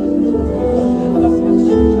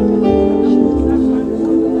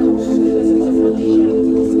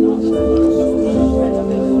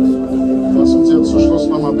 Lass uns jetzt zum Schluss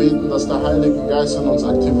nochmal beten, dass der Heilige Geist in uns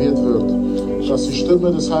aktiviert wird. Dass die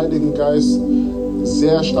Stimme des Heiligen Geistes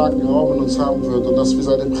sehr starken Raum in uns haben wird und dass wir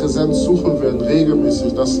seine Präsenz suchen werden,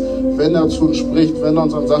 regelmäßig, dass wenn er zu uns spricht, wenn er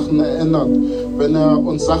uns an Sachen erinnert, wenn er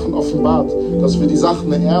uns Sachen offenbart, dass wir die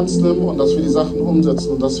Sachen ernst nehmen und dass wir die Sachen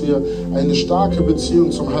umsetzen und dass wir eine starke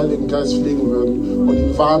Beziehung zum Heiligen Geist pflegen würden und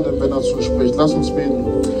ihn wahrnehmen, wenn er zu uns spricht. Lass uns beten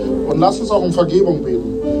und lass uns auch um Vergebung beten.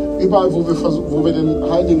 Überall, wo wir den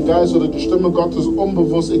Heiligen Geist oder die Stimme Gottes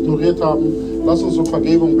unbewusst ignoriert haben, lass uns um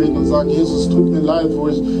Vergebung beten und sagen, Jesus, es tut mir leid, wo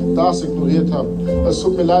ich das ignoriert habe. Es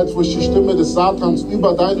tut mir leid, wo ich die Stimme des Satans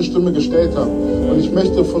über deine Stimme gestellt habe. Und ich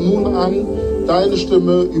möchte von nun an deine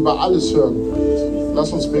Stimme über alles hören.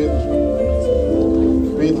 Lass uns beten.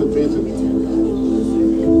 Betet, betet.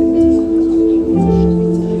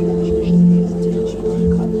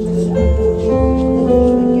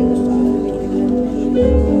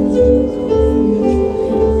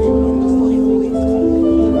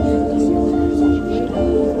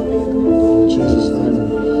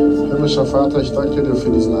 Vater, ich danke dir für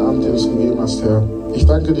diesen Abend, den du uns gegeben hast, Herr. Ich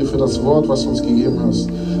danke dir für das Wort, was du uns gegeben hast.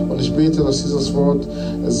 Und ich bete, dass dieses Wort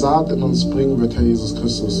Saat in uns bringen wird, Herr Jesus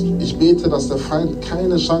Christus. Ich bete, dass der Feind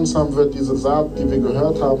keine Chance haben wird, diese Saat, die wir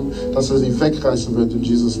gehört haben, dass er sie wegreißen wird in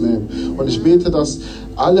Jesus' Name. Und ich bete, dass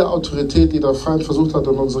alle Autorität, die der Feind versucht hat,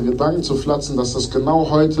 in unsere Gedanken zu pflanzen, dass das genau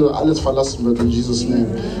heute alles verlassen wird in Jesus' Name.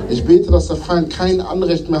 Ich bete, dass der Feind kein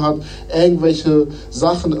Anrecht mehr hat, irgendwelche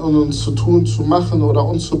Sachen in uns zu tun, zu machen oder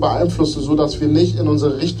uns zu beeinflussen, sodass wir nicht in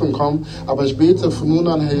unsere Richtung kommen. Aber ich bete von nun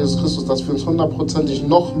an, Herr Jesus Christus, dass wir uns 100%ig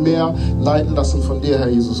noch mehr leiten lassen von dir, Herr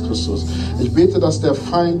Jesus Christus. Ich bete, dass der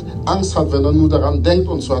Feind Angst hat, wenn er nur daran denkt,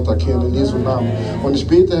 uns zu attackieren, in Jesu Namen. Und ich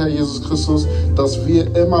bete, Herr Jesus Christus, dass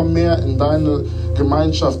wir immer mehr in deine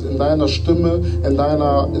Gemeinschaft, in deiner Stimme, in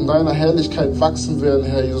deiner Herrlichkeit wachsen werden,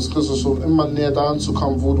 Herr Jesus Christus, um immer näher dahin zu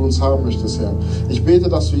kommen, wo du uns haben möchtest, Herr. Ich bete,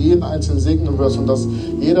 dass du jeden Einzelnen segnen wirst und dass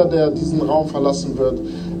jeder, der diesen Raum verlassen wird,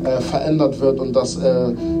 verändert wird und dass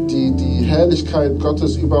die Herrlichkeit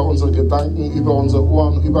Gottes über unsere Gedanken, über unsere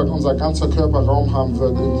Ohren, über unser ganzer Körper Raum haben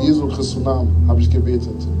wird. In Jesu Christi Namen habe ich gebetet.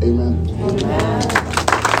 Amen.